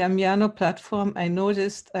say, Damiano platform, I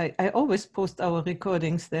noticed, I always post our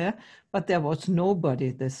recordings there, but there was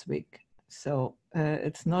nobody this week. So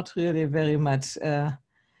it's not really very much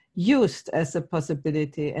used as a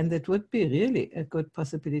possibility, and it would be really a good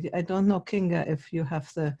possibility. I don't know, Kinga, if you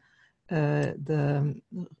have the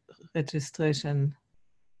registration.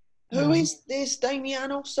 Who is this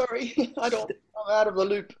Damiano? Sorry, I'm out of the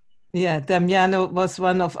loop. Yeah, Damiano was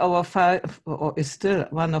one of our or is still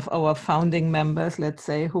one of our founding members, let's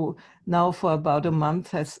say, who now for about a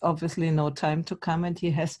month has obviously no time to come, and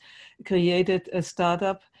he has created a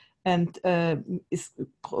startup and is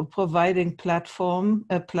providing a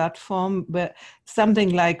platform where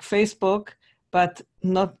something like Facebook, but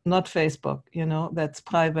not Facebook, that's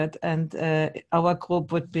private, and our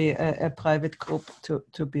group would be a private group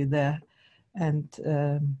to be there. And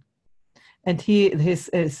his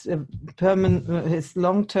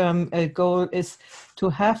long-term goal is to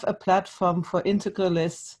have a platform for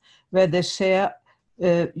integralists where they share.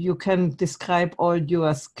 You can describe all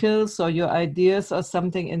your skills or your ideas or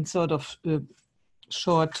something in sort of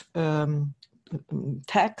short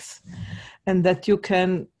tags, and that you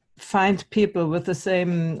can find people with the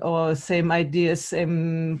same ideas,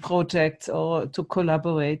 same projects, or to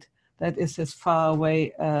collaborate. That is his far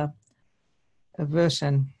away a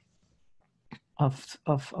version of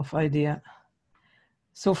idea.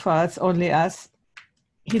 So far, it's only us.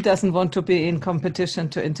 He doesn't want to be in competition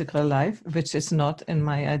to Integral Life, which is not in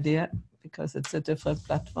my idea because it's a different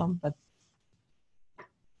platform. But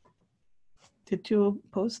did you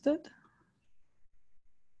post it?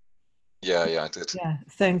 Yeah, I did. Yeah,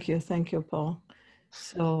 thank you, Paul.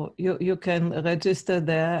 So you can register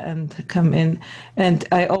there and come in. And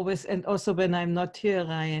also when I'm not here,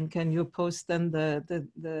 Ryan, can you post then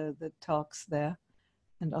the talks there?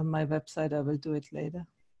 And on my website, I will do it later.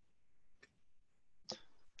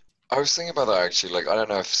 I was thinking about that actually. Like, I don't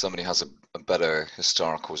know if somebody has a better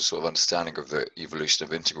historical sort of understanding of the evolution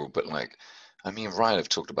of integral, but like, I mean, Ryan have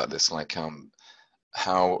talked about this, like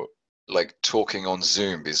how like talking on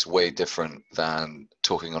Zoom is way different than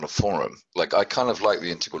talking on a forum. Like I kind of like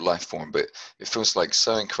the Integral Life forum, but it feels like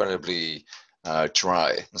so incredibly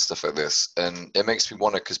dry and stuff like this. And it makes me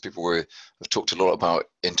wonder, because people have talked a lot about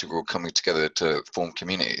Integral coming together to form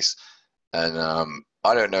communities. And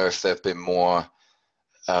I don't know if there have been more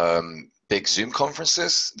big Zoom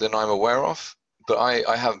conferences than I'm aware of, but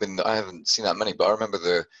I haven't seen that many. But I remember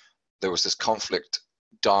there was this conflict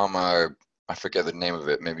Dharma, I forget the name of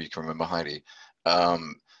it, maybe you can remember, Heidi.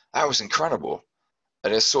 That was incredible.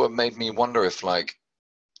 And it sort of made me wonder if like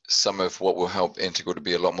some of what will help Integral to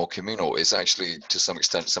be a lot more communal is actually to some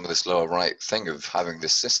extent some of this lower right thing of having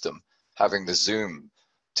this system, having the Zoom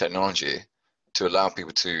technology to allow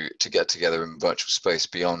people to get together in virtual space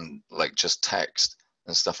beyond like just text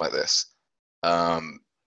and stuff like this. And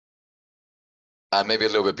maybe a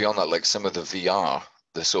little bit beyond that, like some of the VR,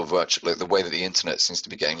 the sort of virtual, like the way that the internet seems to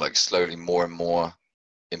be getting like slowly more and more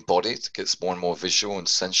embodied, gets more and more visual and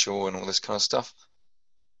sensual and all this kind of stuff.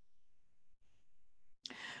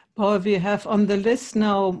 Paul, we have on the list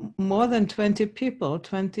now more than 20 people,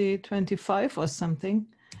 20, 25 or something.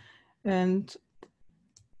 And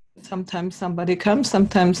sometimes somebody comes,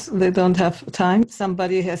 sometimes they don't have time.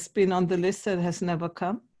 Somebody has been on the list that has never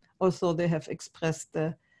come. Also, they have expressed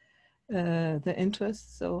the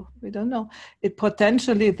interest, so we don't know. It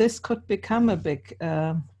potentially, this could become a big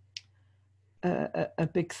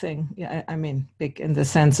thing. Yeah, I mean, big in the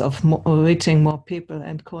sense of reaching more people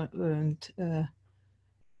and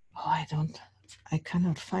I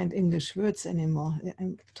cannot find English words anymore.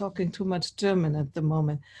 I'm talking too much German at the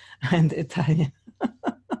moment and Italian.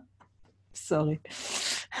 Sorry.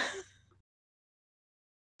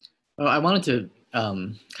 Well, I wanted to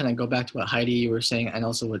kind of go back to what Heidi you were saying, and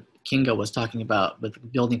also what Kinga was talking about with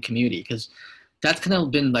building community, because that's kind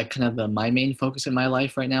of been like kind of my main focus in my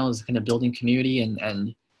life right now, is kind of building community.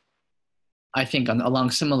 And I think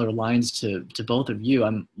along similar lines to both of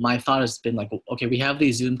you, my thought has been like, okay, we have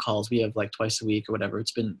these Zoom calls, we have like twice a week or whatever.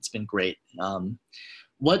 It's been great.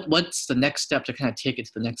 What's the next step to kind of take it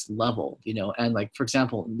to the next level, you know? And like, for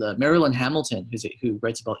example, the Marilyn Hamilton, who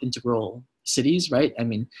writes about integral cities, right? I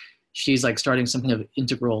mean, she's like starting some kind of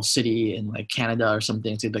integral city in like Canada or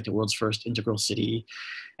something. It's like the world's first integral city.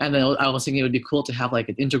 And then I was thinking it would be cool to have like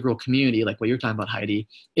an integral community, like what you're talking about, Heidi,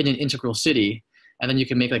 in an integral city. And then you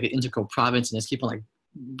can make like an integral province and just keep on like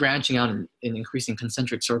branching out in increasing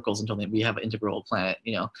concentric circles until we have an integral planet,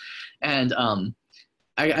 you know? And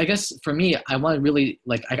I guess for me, I want to really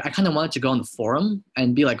like, I kind of wanted to go on the forum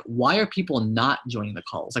and be like, why are people not joining the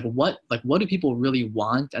calls? Like what do people really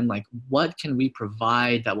want? And like, what can we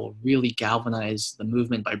provide that will really galvanize the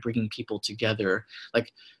movement by bringing people together?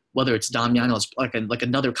 Like whether it's Damiano's like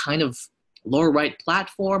another kind of lower right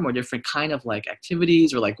platform or different kind of like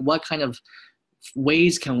activities, or like what kind of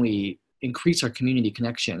ways can we increase our community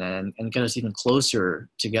connection and get us even closer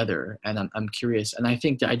together. And I'm curious. And I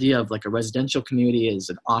think the idea of like a residential community is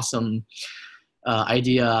an awesome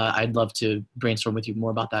idea. I'd love to brainstorm with you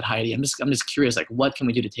more about that, Heidi. I'm just curious, like what can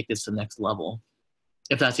we do to take this to the next level,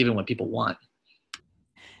 if that's even what people want?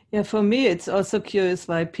 Yeah, for me, it's also curious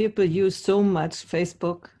why people use so much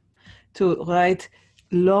Facebook to write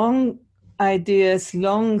long ideas,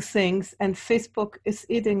 long things, and Facebook is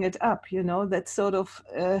eating it up, you know, that's sort of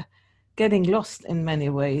getting lost in many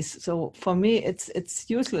ways. So for me, it's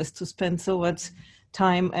useless to spend so much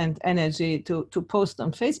time and energy to post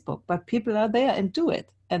on Facebook, but people are there and do it,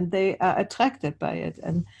 and they are attracted by it.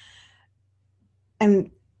 And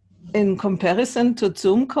in comparison to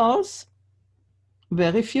Zoom calls,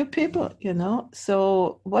 very few people, you know.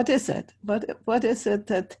 So what is it? What is it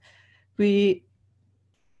that we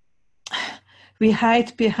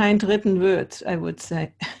hide behind written words, I would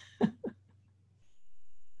say?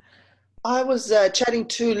 I was chatting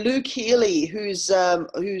to Luke Healy, who's I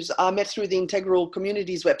met through the Integral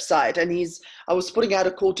Communities website, and I was putting out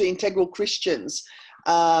a call to Integral Christians.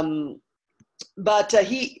 But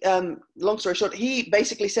he, long story short, he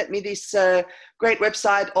basically sent me this great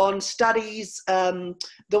website on studies. The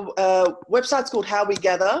website's called How We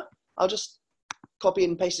Gather. I'll just copy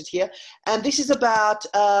and paste it here. And this is about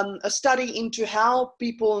a study into how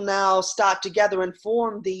people now start to gather and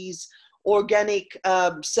form these organic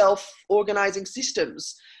self-organizing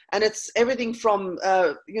systems. And it's everything from,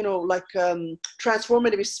 like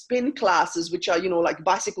transformative spin classes, which are, like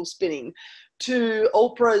bicycle spinning, to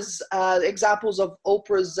Oprah's examples of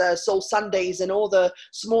Oprah's Soul Sundays and all the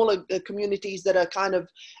smaller communities that are kind of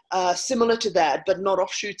similar to that, but not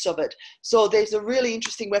offshoots of it. So there's a really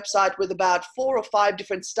interesting website with about 4 or 5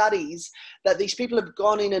 different studies that these people have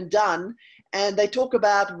gone in and done. and they talk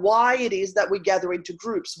about why it is that we gather into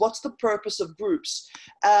groups. What's the purpose of groups?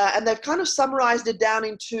 And they've kind of summarized it down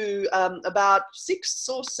into about 6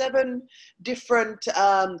 or 7 different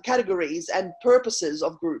categories and purposes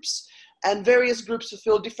of groups. And various groups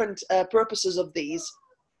fulfill different purposes of these.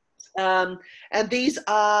 And these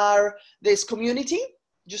are, there's community,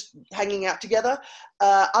 just hanging out together.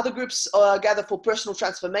 Other groups gather for personal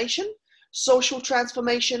transformation, social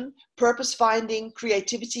transformation, purpose finding,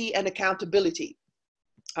 creativity, and accountability.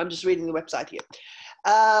 I'm just reading the website here.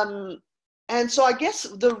 And so I guess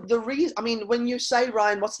the reason, I mean, when you say,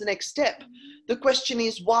 Ryan, what's the next step? The question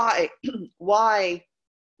is why?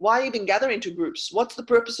 Why even gather into groups? What's the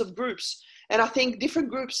purpose of groups? And I think different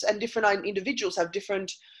groups and different individuals have different,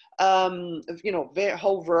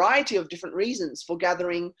 whole variety of different reasons for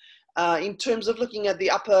gathering. In terms of looking at the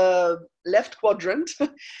upper left quadrant,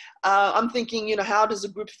 I'm thinking, how does a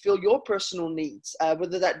group fill your personal needs,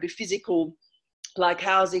 whether that be physical, like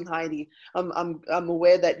housing, Heidi. I'm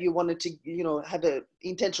aware that you wanted to, have an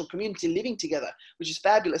intentional community living together, which is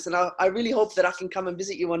fabulous. And I really hope that I can come and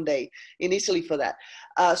visit you one day in Italy for that.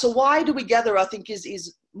 So why do we gather, I think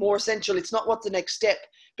is more essential. It's not what's the next step,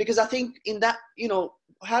 because I think in that,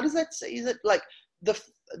 how does that say? Is it like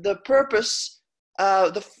the purpose,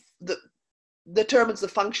 determines the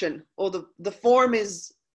function, or the form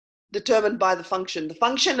is determined by the function. The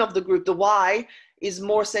function of the group, the why, is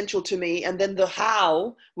more essential to me, and then the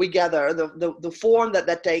how we gather, the form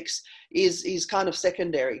that takes is kind of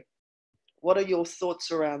secondary. What are your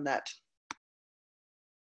thoughts around that?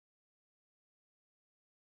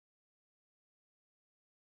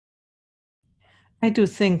 I do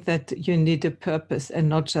think that you need a purpose and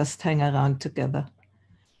not just hang around together.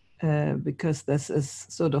 Because this is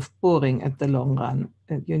sort of boring at the long run.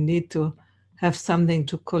 You need to have something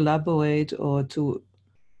to collaborate or to,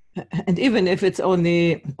 and even if it's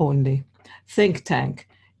only think tank,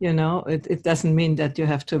 it doesn't mean that you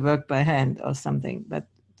have to work by hand or something, but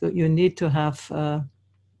you need to have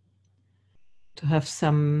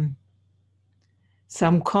some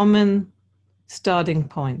common starting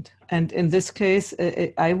point. And in this case,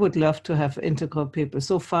 I would love to have integral people.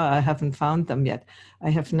 So far, I haven't found them yet. I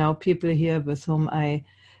have now people here with whom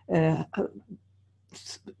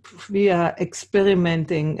we are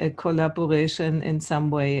experimenting a collaboration in some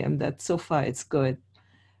way, and that so far it's good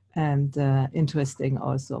and interesting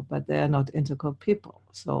also, but they are not integral people.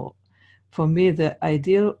 So for me, the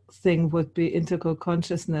ideal thing would be integral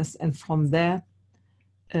consciousness, and from there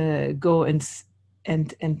go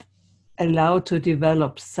and allow to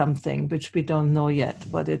develop something which we don't know yet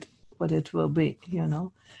what it will be,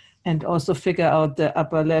 and also figure out the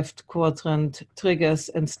upper left quadrant triggers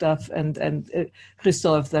and stuff, and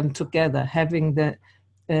resolve them together, having the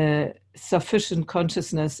sufficient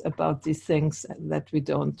consciousness about these things that we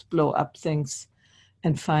don't blow up things,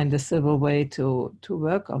 and find a civil way to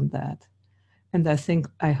work on that. And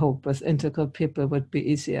I hope with integral people would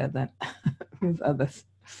be easier than with others.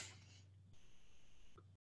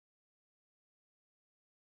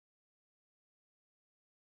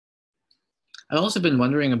 I've also been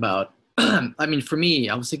wondering about, I mean, for me,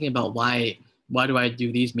 I was thinking about why do I do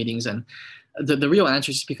these meetings? And the real answer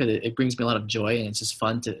is just because it brings me a lot of joy, and it's just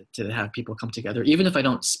fun to have people come together. Even if I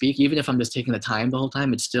don't speak, even if I'm just taking the time the whole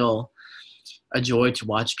time, it's still a joy to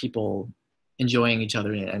watch people enjoying each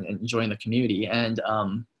other and enjoying the community. And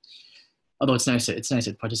although it's nice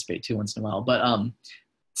to participate too once in a while, but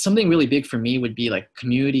something really big for me would be like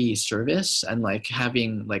community service, and like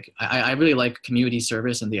having like, I really like community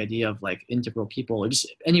service and the idea of like integral people, or just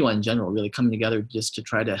anyone in general, really coming together just to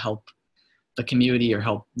try to help the community or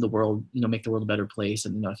help the world, make the world a better place.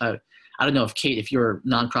 And, if I don't know if Kate, if you're a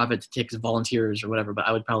nonprofit that takes volunteers or whatever, but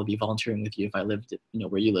I would probably be volunteering with you if I lived,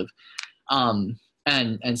 where you live.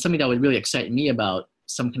 And something that would really excite me about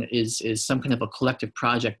is some kind of a collective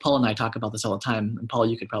project. Paul and I talk about this all the time, and Paul,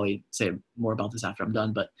 you could probably say more about this after I'm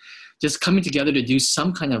done, but just coming together to do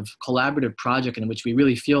some kind of collaborative project in which we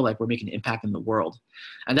really feel like we're making an impact in the world.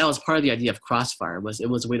 And that was part of the idea of Crossfire. It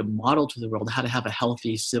was a way to model to the world how to have a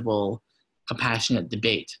healthy, civil, compassionate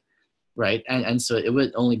debate, right? And so it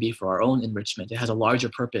would only be for our own enrichment. It has a larger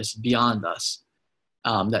purpose beyond us.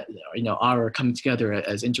 That our coming together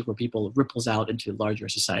as integral people ripples out into larger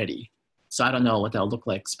society. So I don't know what that'll look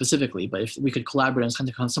like specifically, but if we could collaborate on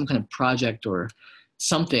some kind of project or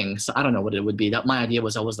something, so I don't know what it would be. That my idea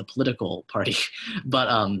was always the political party, but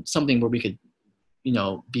something where we could,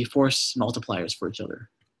 be force multipliers for each other.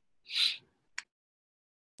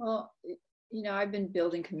 Well, I've been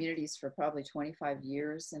building communities for probably 25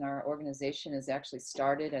 years, and our organization has actually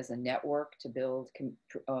started as a network to build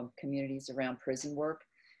communities around prison work.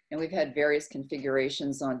 And we've had various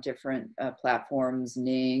configurations on different platforms,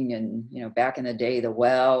 Ning, and, you know, back in the day, the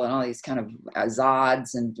Well, and all these kind of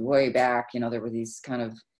Zods, and way back, you know, there were these kind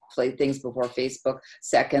of play things before Facebook.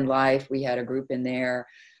 Second Life, we had a group in there.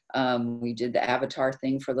 We did the avatar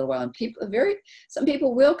thing for a little while, and some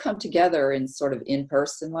people will come together in sort of in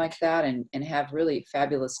person like that, and have really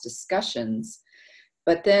fabulous discussions.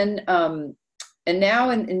 But then, and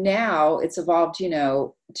now it's evolved, you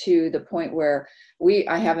know, to the point where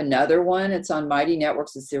I have another one. It's on Mighty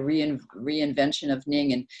Networks. It's the reinvention of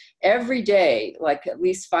Ning. And every day, like at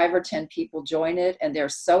least 5 or 10 people join it. And they're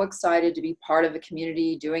so excited to be part of a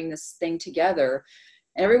community doing this thing together.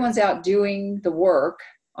 And everyone's out doing the work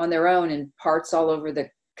on their own in parts all over the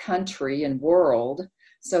country and world.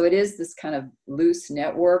 So it is this kind of loose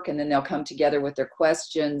network, and then they'll come together with their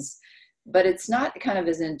questions. But it's not kind of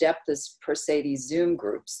as in-depth as, per se, these Zoom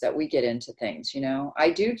groups that we get into things, you know.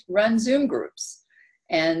 I do run Zoom groups,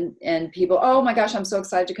 and people, oh my gosh, I'm so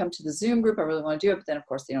excited to come to the Zoom group. I really want to do it. But then, of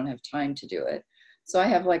course, they don't have time to do it. So I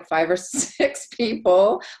have like 5 or 6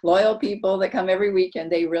 people, loyal people that come every week,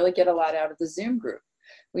 and they really get a lot out of the Zoom group.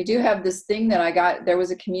 We do have this thing that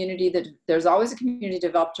there's always a community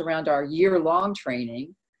developed around our year-long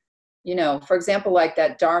training. You know, for example, like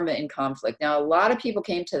that Dharma in Conflict. Now, a lot of people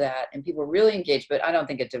came to that and people really engaged, but I don't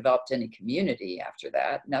think it developed any community after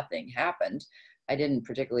that. Nothing happened. I didn't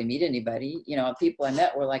particularly meet anybody. You know, people I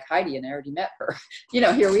met were like Heidi, and I already met her. You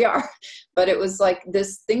know, here we are. But it was like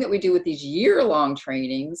this thing that we do with these year-long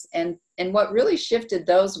trainings. And what really shifted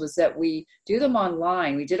those was that we do them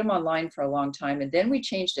online. We did them online for a long time, and then we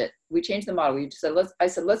changed it. We changed the model. I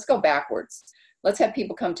said, let's go backwards. Let's have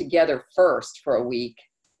people come together first for a week.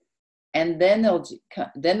 And then they'll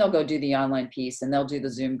go do the online piece, and they'll do the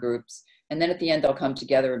Zoom groups. And then at the end, they'll come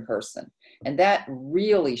together in person. And that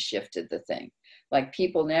really shifted the thing. Like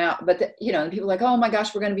people now, you know, people are like, oh my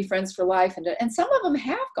gosh, we're going to be friends for life. And some of them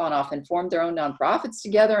have gone off and formed their own nonprofits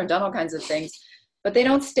together and done all kinds of things, but they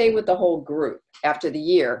don't stay with the whole group after the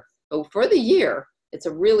year. Oh, for the year, it's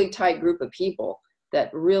a really tight group of people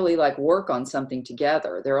that really like work on something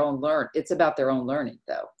together, it's about their own learning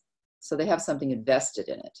though. So they have something invested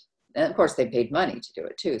in it. And of course they paid money to do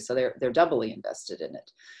it too. So they're doubly invested in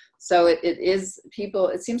it. So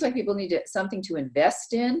it seems like people need something to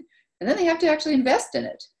invest in, and then they have to actually invest in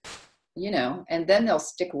it, you know, and then they'll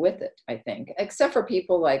stick with it, I think, except for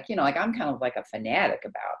people like, you know, like I'm kind of like a fanatic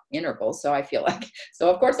about integral. So I feel like, so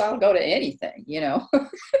of course I'll go to anything, you know,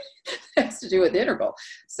 has to do with integral.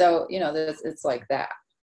 So, you know, it's like that.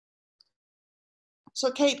 So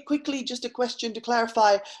Kate, quickly, just a question to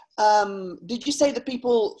clarify. Did you say that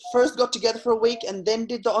people first got together for a week and then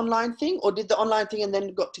did the online thing, or did the online thing and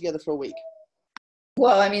then got together for a week?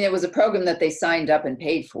 Well, I mean, it was a program that they signed up and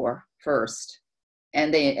paid for first,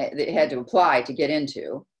 and they had to apply to get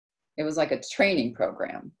into. It was like a training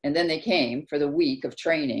program. And then they came for the week of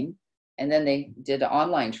training, and then they did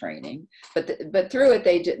online training. But through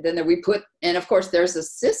it, and of course there's a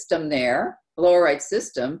system there, a lower right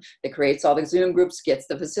system that creates all the Zoom groups, gets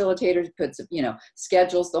the facilitators,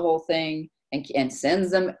 schedules the whole thing, and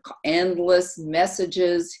sends them endless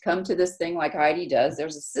messages, come to this thing like Heidi does.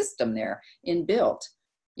 There's a system there inbuilt,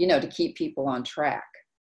 you know, to keep people on track.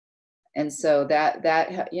 And so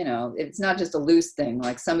that, you know, it's not just a loose thing,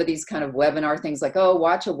 like some of these kind of webinar things like, oh,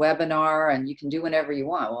 watch a webinar and you can do whenever you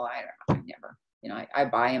want. Well, I don't know, I never, you know, I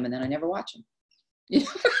buy them and then I never watch them. You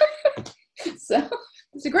know? So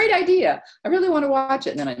it's a great idea. I really want to watch it,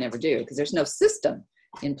 and then I never do, because there's no system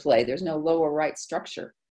in play. There's no lower right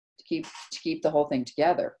structure to keep the whole thing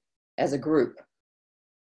together as a group.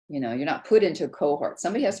 You know, you're not put into a cohort.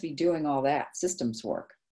 Somebody has to be doing all that systems work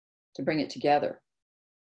to bring it together.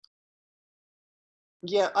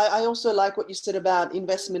 Yeah, I also like what you said about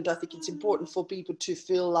investment. I think it's important for people to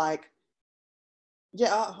feel like,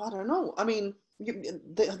 yeah, I don't know. I mean,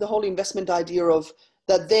 the whole investment idea of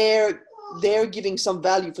that they're giving some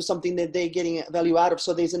value for something that they're getting value out of.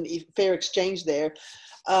 So there's a fair exchange there.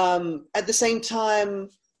 At the same time,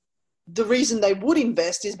 the reason they would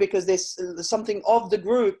invest is because there's something of the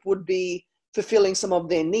group would be fulfilling some of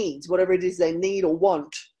their needs, whatever it is they need or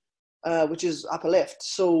want, which is upper left.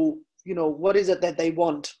 So, you know, what is it that they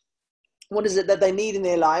want? What is it that they need in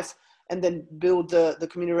their life? And then build the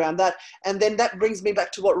community around that. And then that brings me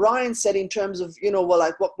back to what Ryan said in terms of, you know, well,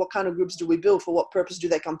 like what kind of groups do we build? For what purpose do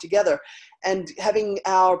they come together? And having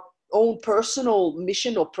our own personal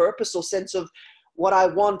mission or purpose or sense of what I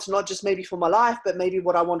want, not just maybe for my life, but maybe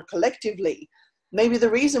what I want collectively. Maybe the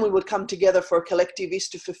reason we would come together for a collective is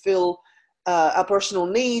to fulfill our personal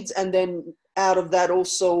needs. And then out of that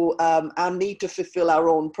also our need to fulfill our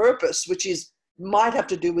own purpose, which might have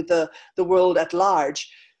to do with the world at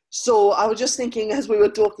large. So I was just thinking, as we were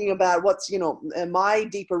talking about what's, my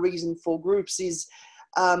deeper reason for groups is,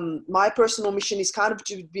 my personal mission is kind of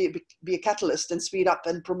to be a catalyst and speed up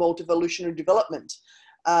and promote evolutionary development,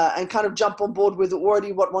 and kind of jump on board with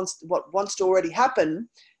already what wants to already happen,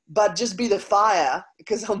 but just be the fire,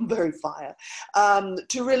 because I'm very fire,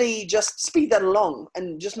 to really just speed that along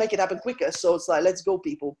and just make it happen quicker. So it's like, let's go,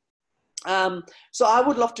 people. So I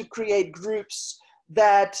would love to create groups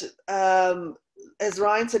that, as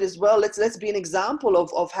Ryan said as well, let's be an example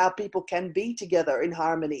of how people can be together in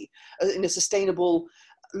harmony, in a sustainable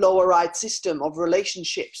lower right system of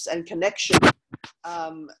relationships and connection.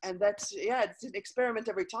 And that's, it's an experiment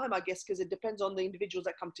every time, I guess, because it depends on the individuals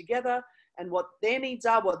that come together and what their needs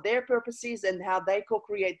are, what their purpose is, and how they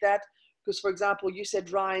co-create that. Because, for example, you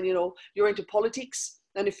said, Ryan, you're into politics.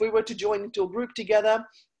 And if we were to join into a group together,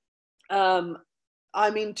 I'm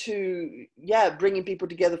into, bringing people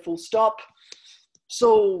together, full stop.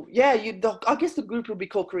 So, I guess the group would be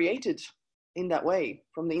co-created in that way,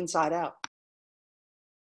 from the inside out.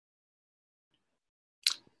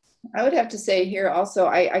 I would have to say here also,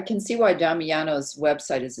 I can see why Damiano's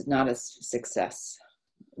website is not a success,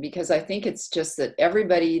 because I think it's just that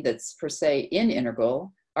everybody that's per se in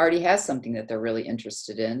Integral already has something that they're really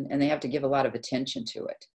interested in, and they have to give a lot of attention to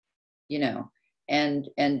it,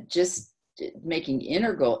 and just making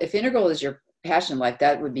Integral, if Integral is your passion in life,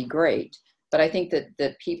 that would be great. But I think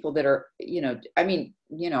that people that are, I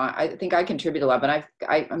think I contribute a lot, but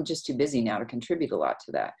I'm just too busy now to contribute a lot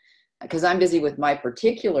to that, because I'm busy with my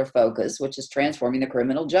particular focus, which is transforming the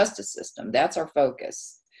criminal justice system. That's our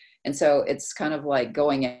focus. And so it's kind of like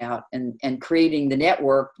going out and creating the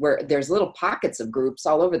network where there's little pockets of groups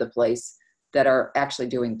all over the place that are actually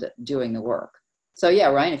doing the work. So yeah,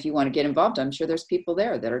 Ryan, if you want to get involved, I'm sure there's people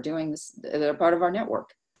there that are doing this, that are part of our network,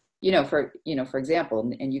 for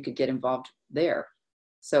example, and you could get involved there.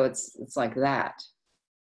 So it's like that.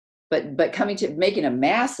 But coming to making a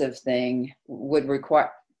massive thing would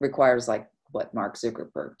requires like what Mark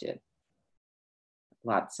Zuckerberg did.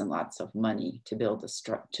 Lots and lots of money to build the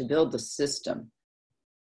system,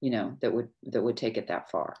 that would take it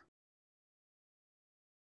that far.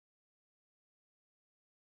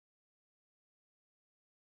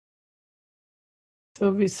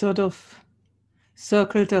 So we sort of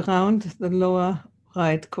circled around the lower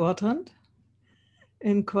right quadrant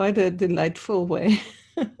in quite a delightful way.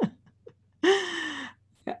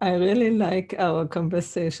 I really like our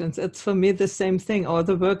conversations. It's for me the same thing. All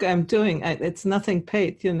the work I'm doing, it's nothing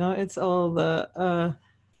paid, it's all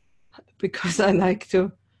because I like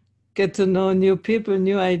to get to know new people,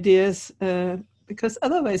 new ideas, because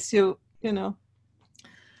otherwise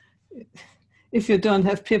if you don't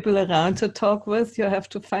have people around to talk with, you have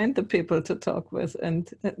to find the people to talk with. And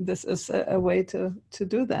this is a way to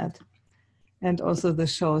do that. And also the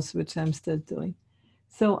shows, which I'm still doing.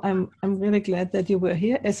 So I'm really glad that you were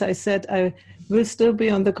here. As I said, I will still be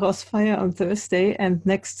on the Crossfire on Thursday, and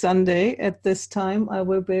next Sunday at this time, I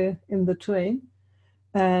will be in the train.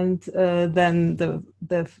 And then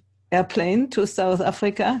the airplane to South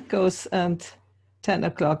Africa goes at 10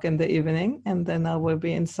 o'clock in the evening. And then I will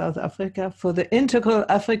be in South Africa for the Integral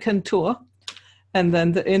African Tour, and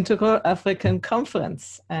then the Integral African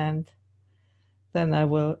Conference. And then I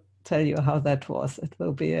will tell you how that was. It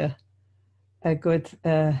will be a good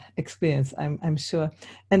experience, I'm sure.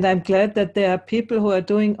 And I'm glad that there are people who are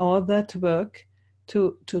doing all that work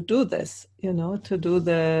to do this, to do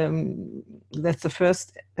that's the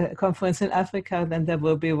first conference in Africa, then there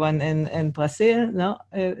will be one in Brazil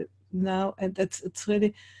now, and it's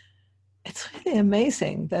really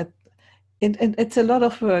amazing that it's a lot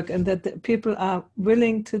of work, and that the people are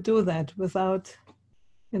willing to do that without,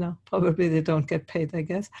 probably they don't get paid, I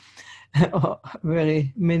guess, or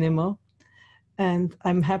very minimal. And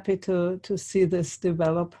I'm happy to see this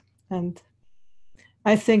develop. And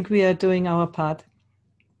I think we are doing our part.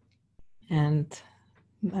 And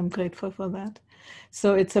I'm grateful for that.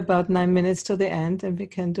 So it's about 9 minutes to the end, and we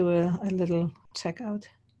can do a little checkout.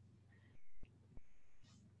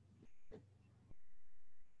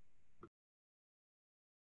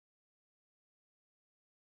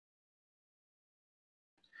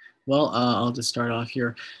 Well, I'll just start off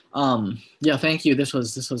here. Yeah, thank you. This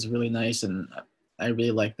was really nice, and I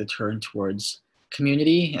really like the turn towards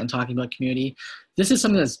community and talking about community. This is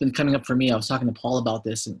something that's been coming up for me. I was talking to Paul about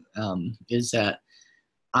this, is that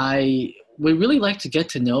we really like to get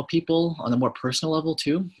to know people on a more personal level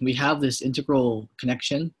too. We have this integral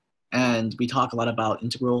connection, and we talk a lot about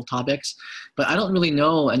integral topics, but I don't really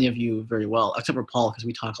know any of you very well, except for Paul, because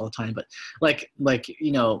we talk all the time. But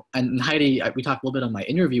and Heidi, we talked a little bit on my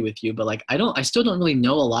interview with you, but I still don't really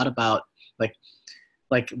know a lot about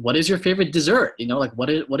like, what is your favorite dessert? You know, like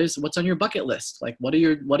what's on your bucket list? Like, what are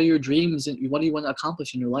your dreams and what do you want to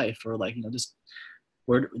accomplish in your life? Or like, you know, just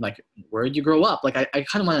where did you grow up? Like, I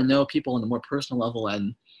kind of want to know people on a more personal level.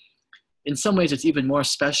 And in some ways it's even more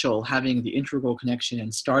special having the integral connection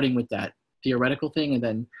and starting with that theoretical thing. And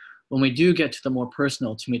then when we do get to the more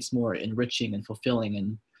personal, to me, it's more enriching and fulfilling.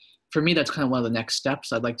 And for me, that's kind of one of the next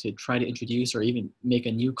steps I'd like to try to introduce, or even make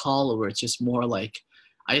a new call where it's just more like,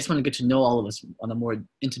 I just want to get to know all of us on a more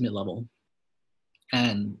intimate level.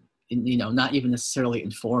 And, you know, not even necessarily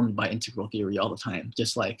informed by integral theory all the time.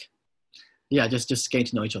 Just like, yeah, just getting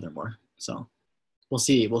to know each other more. So we'll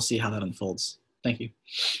see how that unfolds. Thank you.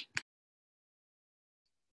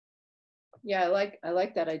 Yeah, I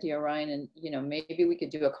like that idea, Ryan. And, you know, maybe we could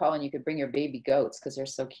do a call and you could bring your baby goats because they're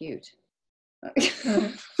so cute.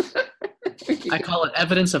 I call it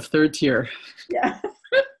evidence of third tier. Yeah.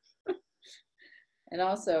 And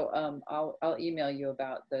also, I'll email you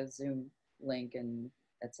about the Zoom link and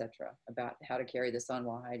etc. about how to carry this on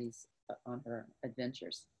while Heidi's on her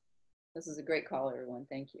adventures. This is a great call, everyone.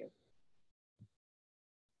 Thank you.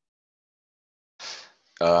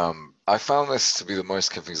 I found this to be the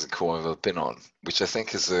most confusing call I've ever been on, which I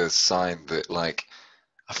think is a sign that, like,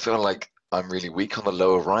 I feel like I'm really weak on the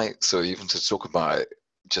lower right. So even to talk about it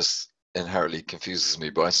just inherently confuses me.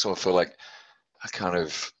 But I sort of feel like I kind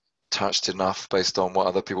of touched enough based on what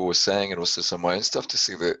other people were saying and also some of my own stuff to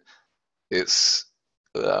see that it's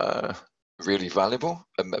really valuable.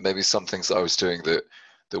 And maybe some things that I was doing that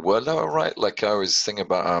were lower right. Like I was thinking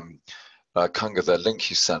about Kunga, the link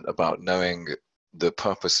you sent about knowing the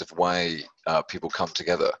purpose of why people come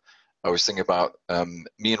together. I was thinking about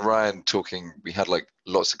me and Ryan talking. We had like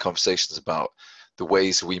lots of conversations about the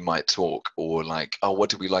ways we might talk, or like, oh, what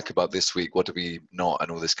do we like about this week? What do we not?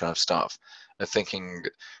 And all this kind of stuff. And thinking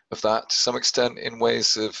of that to some extent in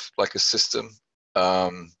ways of like a system.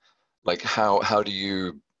 Like how do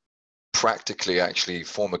you practically actually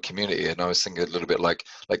form a community? And I was thinking a little bit like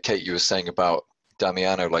Kate, you were saying about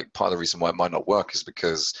Damiano, like part of the reason why it might not work is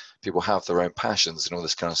because people have their own passions and all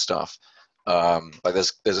this kind of stuff. Like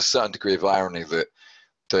there's a certain degree of irony that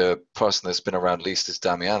the person that's been around least is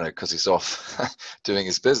Damiano because he's off doing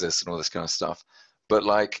his business and all this kind of stuff. But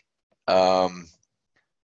like, I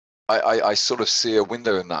sort of see a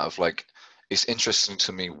window in that of like, it's interesting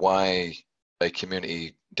to me why a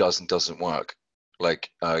community does and doesn't work.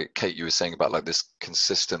 Like Kate, you were saying about like this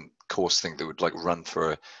consistent course thing that would like run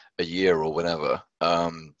for a year or whatever.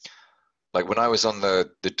 Like when I was on the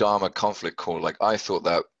Dharma conflict call, like I thought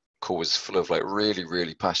that call was full of like really,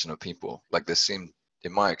 really passionate people. Like there seemed,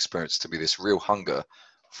 in my experience, to be this real hunger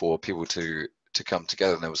for people to come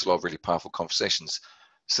together, and there was a lot of really powerful conversations.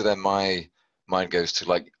 So then my mind goes to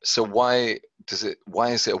like, so why is it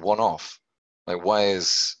a one-off? Like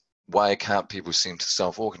why can't people seem to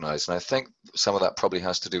self-organize? And I think some of that probably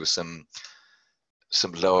has to do with some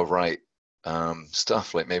lower right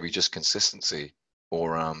stuff, like maybe just consistency,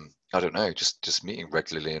 or I don't know, just meeting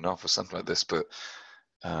regularly enough or something like this. But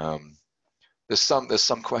there's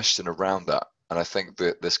some question around that, and I think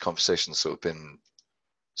that this conversation's sort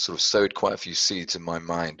of sowed quite a few seeds in my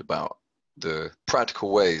mind about the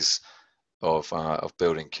practical ways of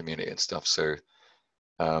building community and stuff. So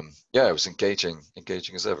yeah, it was engaging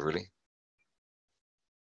as ever, really.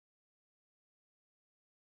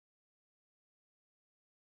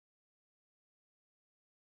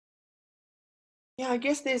 Yeah, I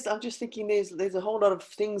guess I'm just thinking there's a whole lot of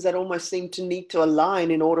things that almost seem to need to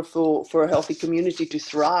align in order for a healthy community to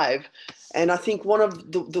thrive. And I think one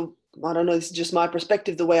of the I don't know, this is just my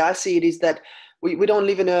perspective, the way I see it is that we don't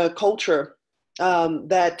live in a culture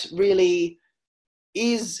that really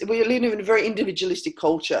we live in a very individualistic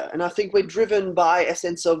culture. And I think we're driven by a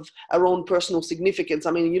sense of our own personal significance.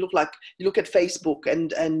 I mean, you look at Facebook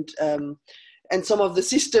and some of the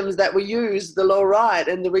systems that we use, the low right,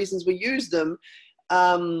 and the reasons we use them.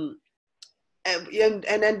 And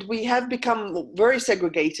we have become very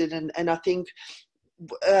segregated, and I think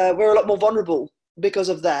we're a lot more vulnerable because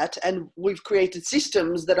of that. And we've created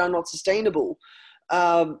systems that are not sustainable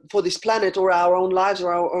for this planet or our own lives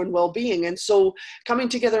or our own well-being. And so coming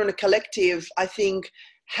together in a collective, I think,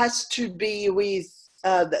 has to be with,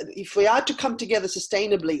 if we are to come together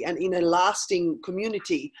sustainably and in a lasting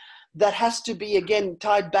community, that has to be, again,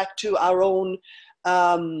 tied back to our own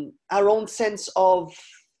sense of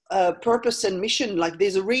purpose and mission. Like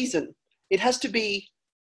there's a reason. It has to be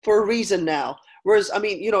for a reason now. Whereas, I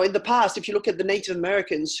mean, in the past, if you look at the Native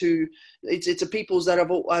Americans, who it's a peoples that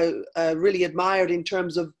I've really admired in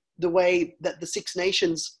terms of the way that the Six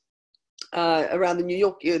Nations around the New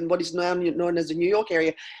York, in what is now known as the New York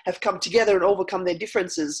area, have come together and overcome their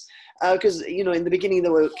differences. Because, you know, in the beginning they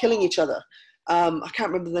were killing each other. I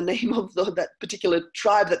can't remember the name of that particular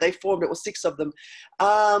tribe that they formed. It was 6 of them.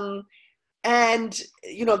 And,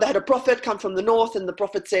 you know, they had a prophet come from the north, and the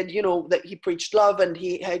prophet said, you know, that he preached love, and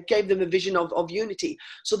he gave them a vision of unity.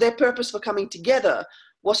 So their purpose for coming together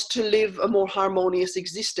was to live a more harmonious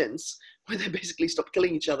existence, where they basically stopped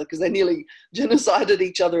killing each other, because they nearly genocided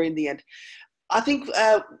each other in the end. I think,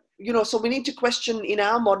 you know, so we need to question in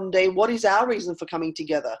our modern day, what is our reason for coming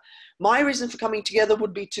together? My reason for coming together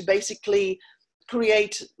would be to basically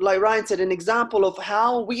create, like Ryan said, an example of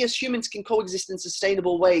how we as humans can coexist in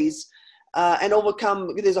sustainable ways, and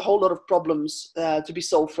overcome. There's a whole lot of problems to be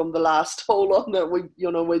solved from the last whole lot that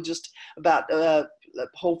we're just about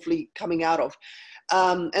hopefully coming out of,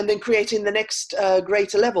 and then creating the next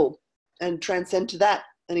greater level and transcend to that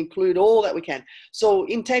and include all that we can. So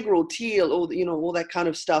integral, teal, all that kind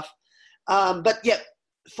of stuff. But yeah,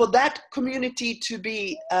 for that community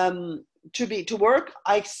to work,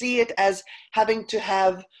 I see it as having to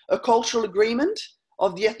have a cultural agreement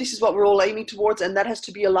of, yes, this is what we're all aiming towards, and that has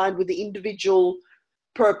to be aligned with the individual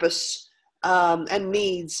purpose and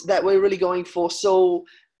needs that we're really going for. So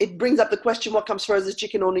it brings up the question, what comes first, the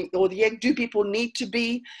chicken or the egg? Do people need to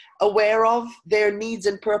be aware of their needs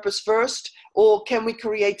and purpose first, or can we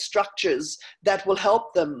create structures that will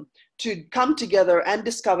help them to come together and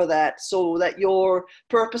discover that, so that your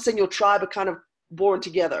purpose and your tribe are kind of born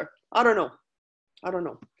together? I don't know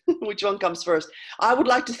which one comes first. I would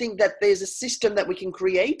like to think that there's a system that we can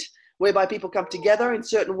create whereby people come together in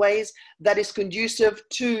certain ways that is conducive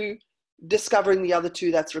to discovering the other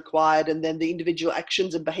two that's required, and then the individual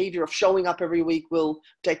actions and behavior of showing up every week will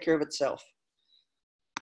take care of itself.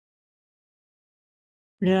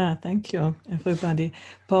 Yeah, thank you, everybody.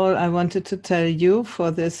 Paul, I wanted to tell you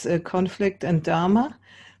for this conflict and Dharma,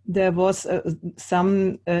 there was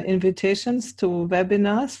some invitations to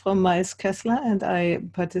webinars from Miles Kessler, and I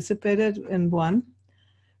participated in one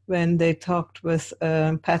when they talked with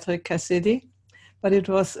Patrick Cassidy, but it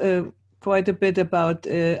was quite a bit about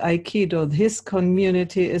Aikido. His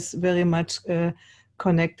community is very much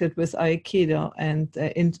connected with Aikido, and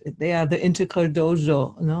they are the integral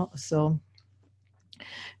dojo, so.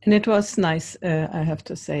 And it was nice, I have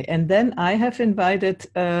to say. And then I have invited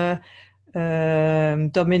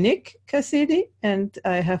Dominique Cassidy, and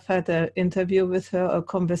I have had an interview with her, a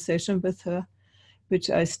conversation with her, which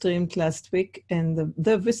I streamed last week in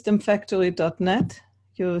the wisdomfactory.net.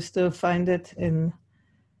 You still find it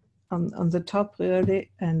on the top, really,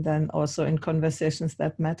 and then also in Conversations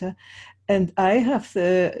That Matter. And I have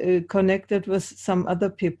connected with some other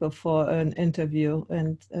people for an interview,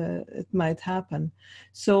 and it might happen.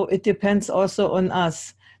 So it depends also on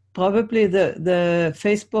us. Probably the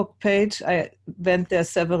Facebook page, I went there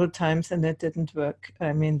several times and it didn't work.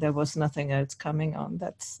 I mean, there was nothing else coming on.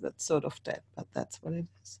 That's sort of dead, but that's what it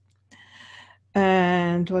is.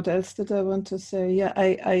 And what else did I want to say? Yeah,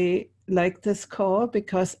 I like this call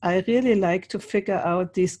because I really like to figure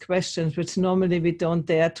out these questions, which normally we don't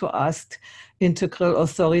dare to ask integral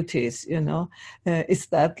authorities, is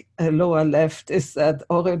that a lower left? Is that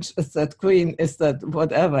orange? Is that green? Is that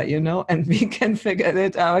whatever, and we can figure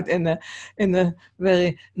it out in a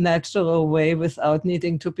very natural way without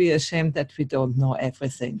needing to be ashamed that we don't know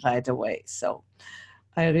everything right away. So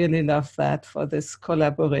I really love that for this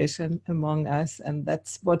collaboration among us. And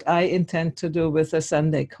that's what I intend to do with the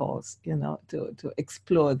Sunday calls, to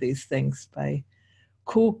explore these things by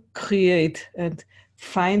co-create and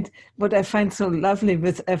find what I find so lovely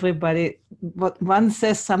with everybody. What one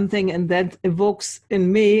says something and that evokes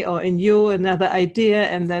in me or in you another idea,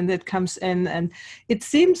 and then it comes in. And it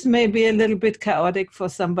seems maybe a little bit chaotic for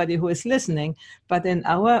somebody who is listening, but in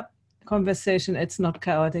our conversation, it's not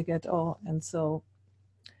chaotic at all. And so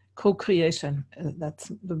co-creation,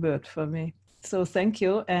 that's the word for me. So thank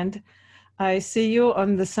you. And I see you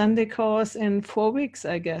on the Sunday course in 4 weeks,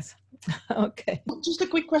 I guess. Okay. Just a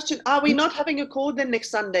quick question. Are we not having a call then next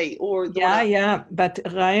Sunday? Yeah, but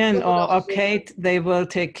Ryan or Kate, they will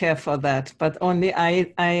take care for that. But only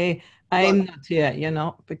I'm not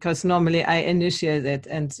here, because normally I initiate it,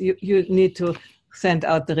 and you need to send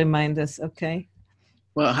out the reminders, okay?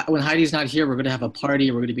 Well, when Heidi's not here, we're going to have a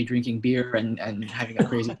party. We're going to be drinking beer and having a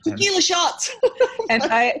crazy time. Tequila shots. And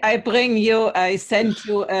I sent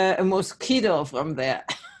you a mosquito from there.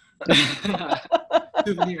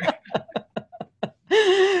 Souvenir.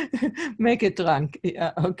 Make it drunk.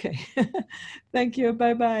 Yeah, okay. Thank you.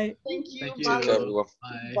 Bye-bye. Thank you. Thank you. Bye. Okay, everyone.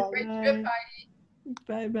 Bye. Great trip, Heidi.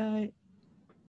 Bye-bye.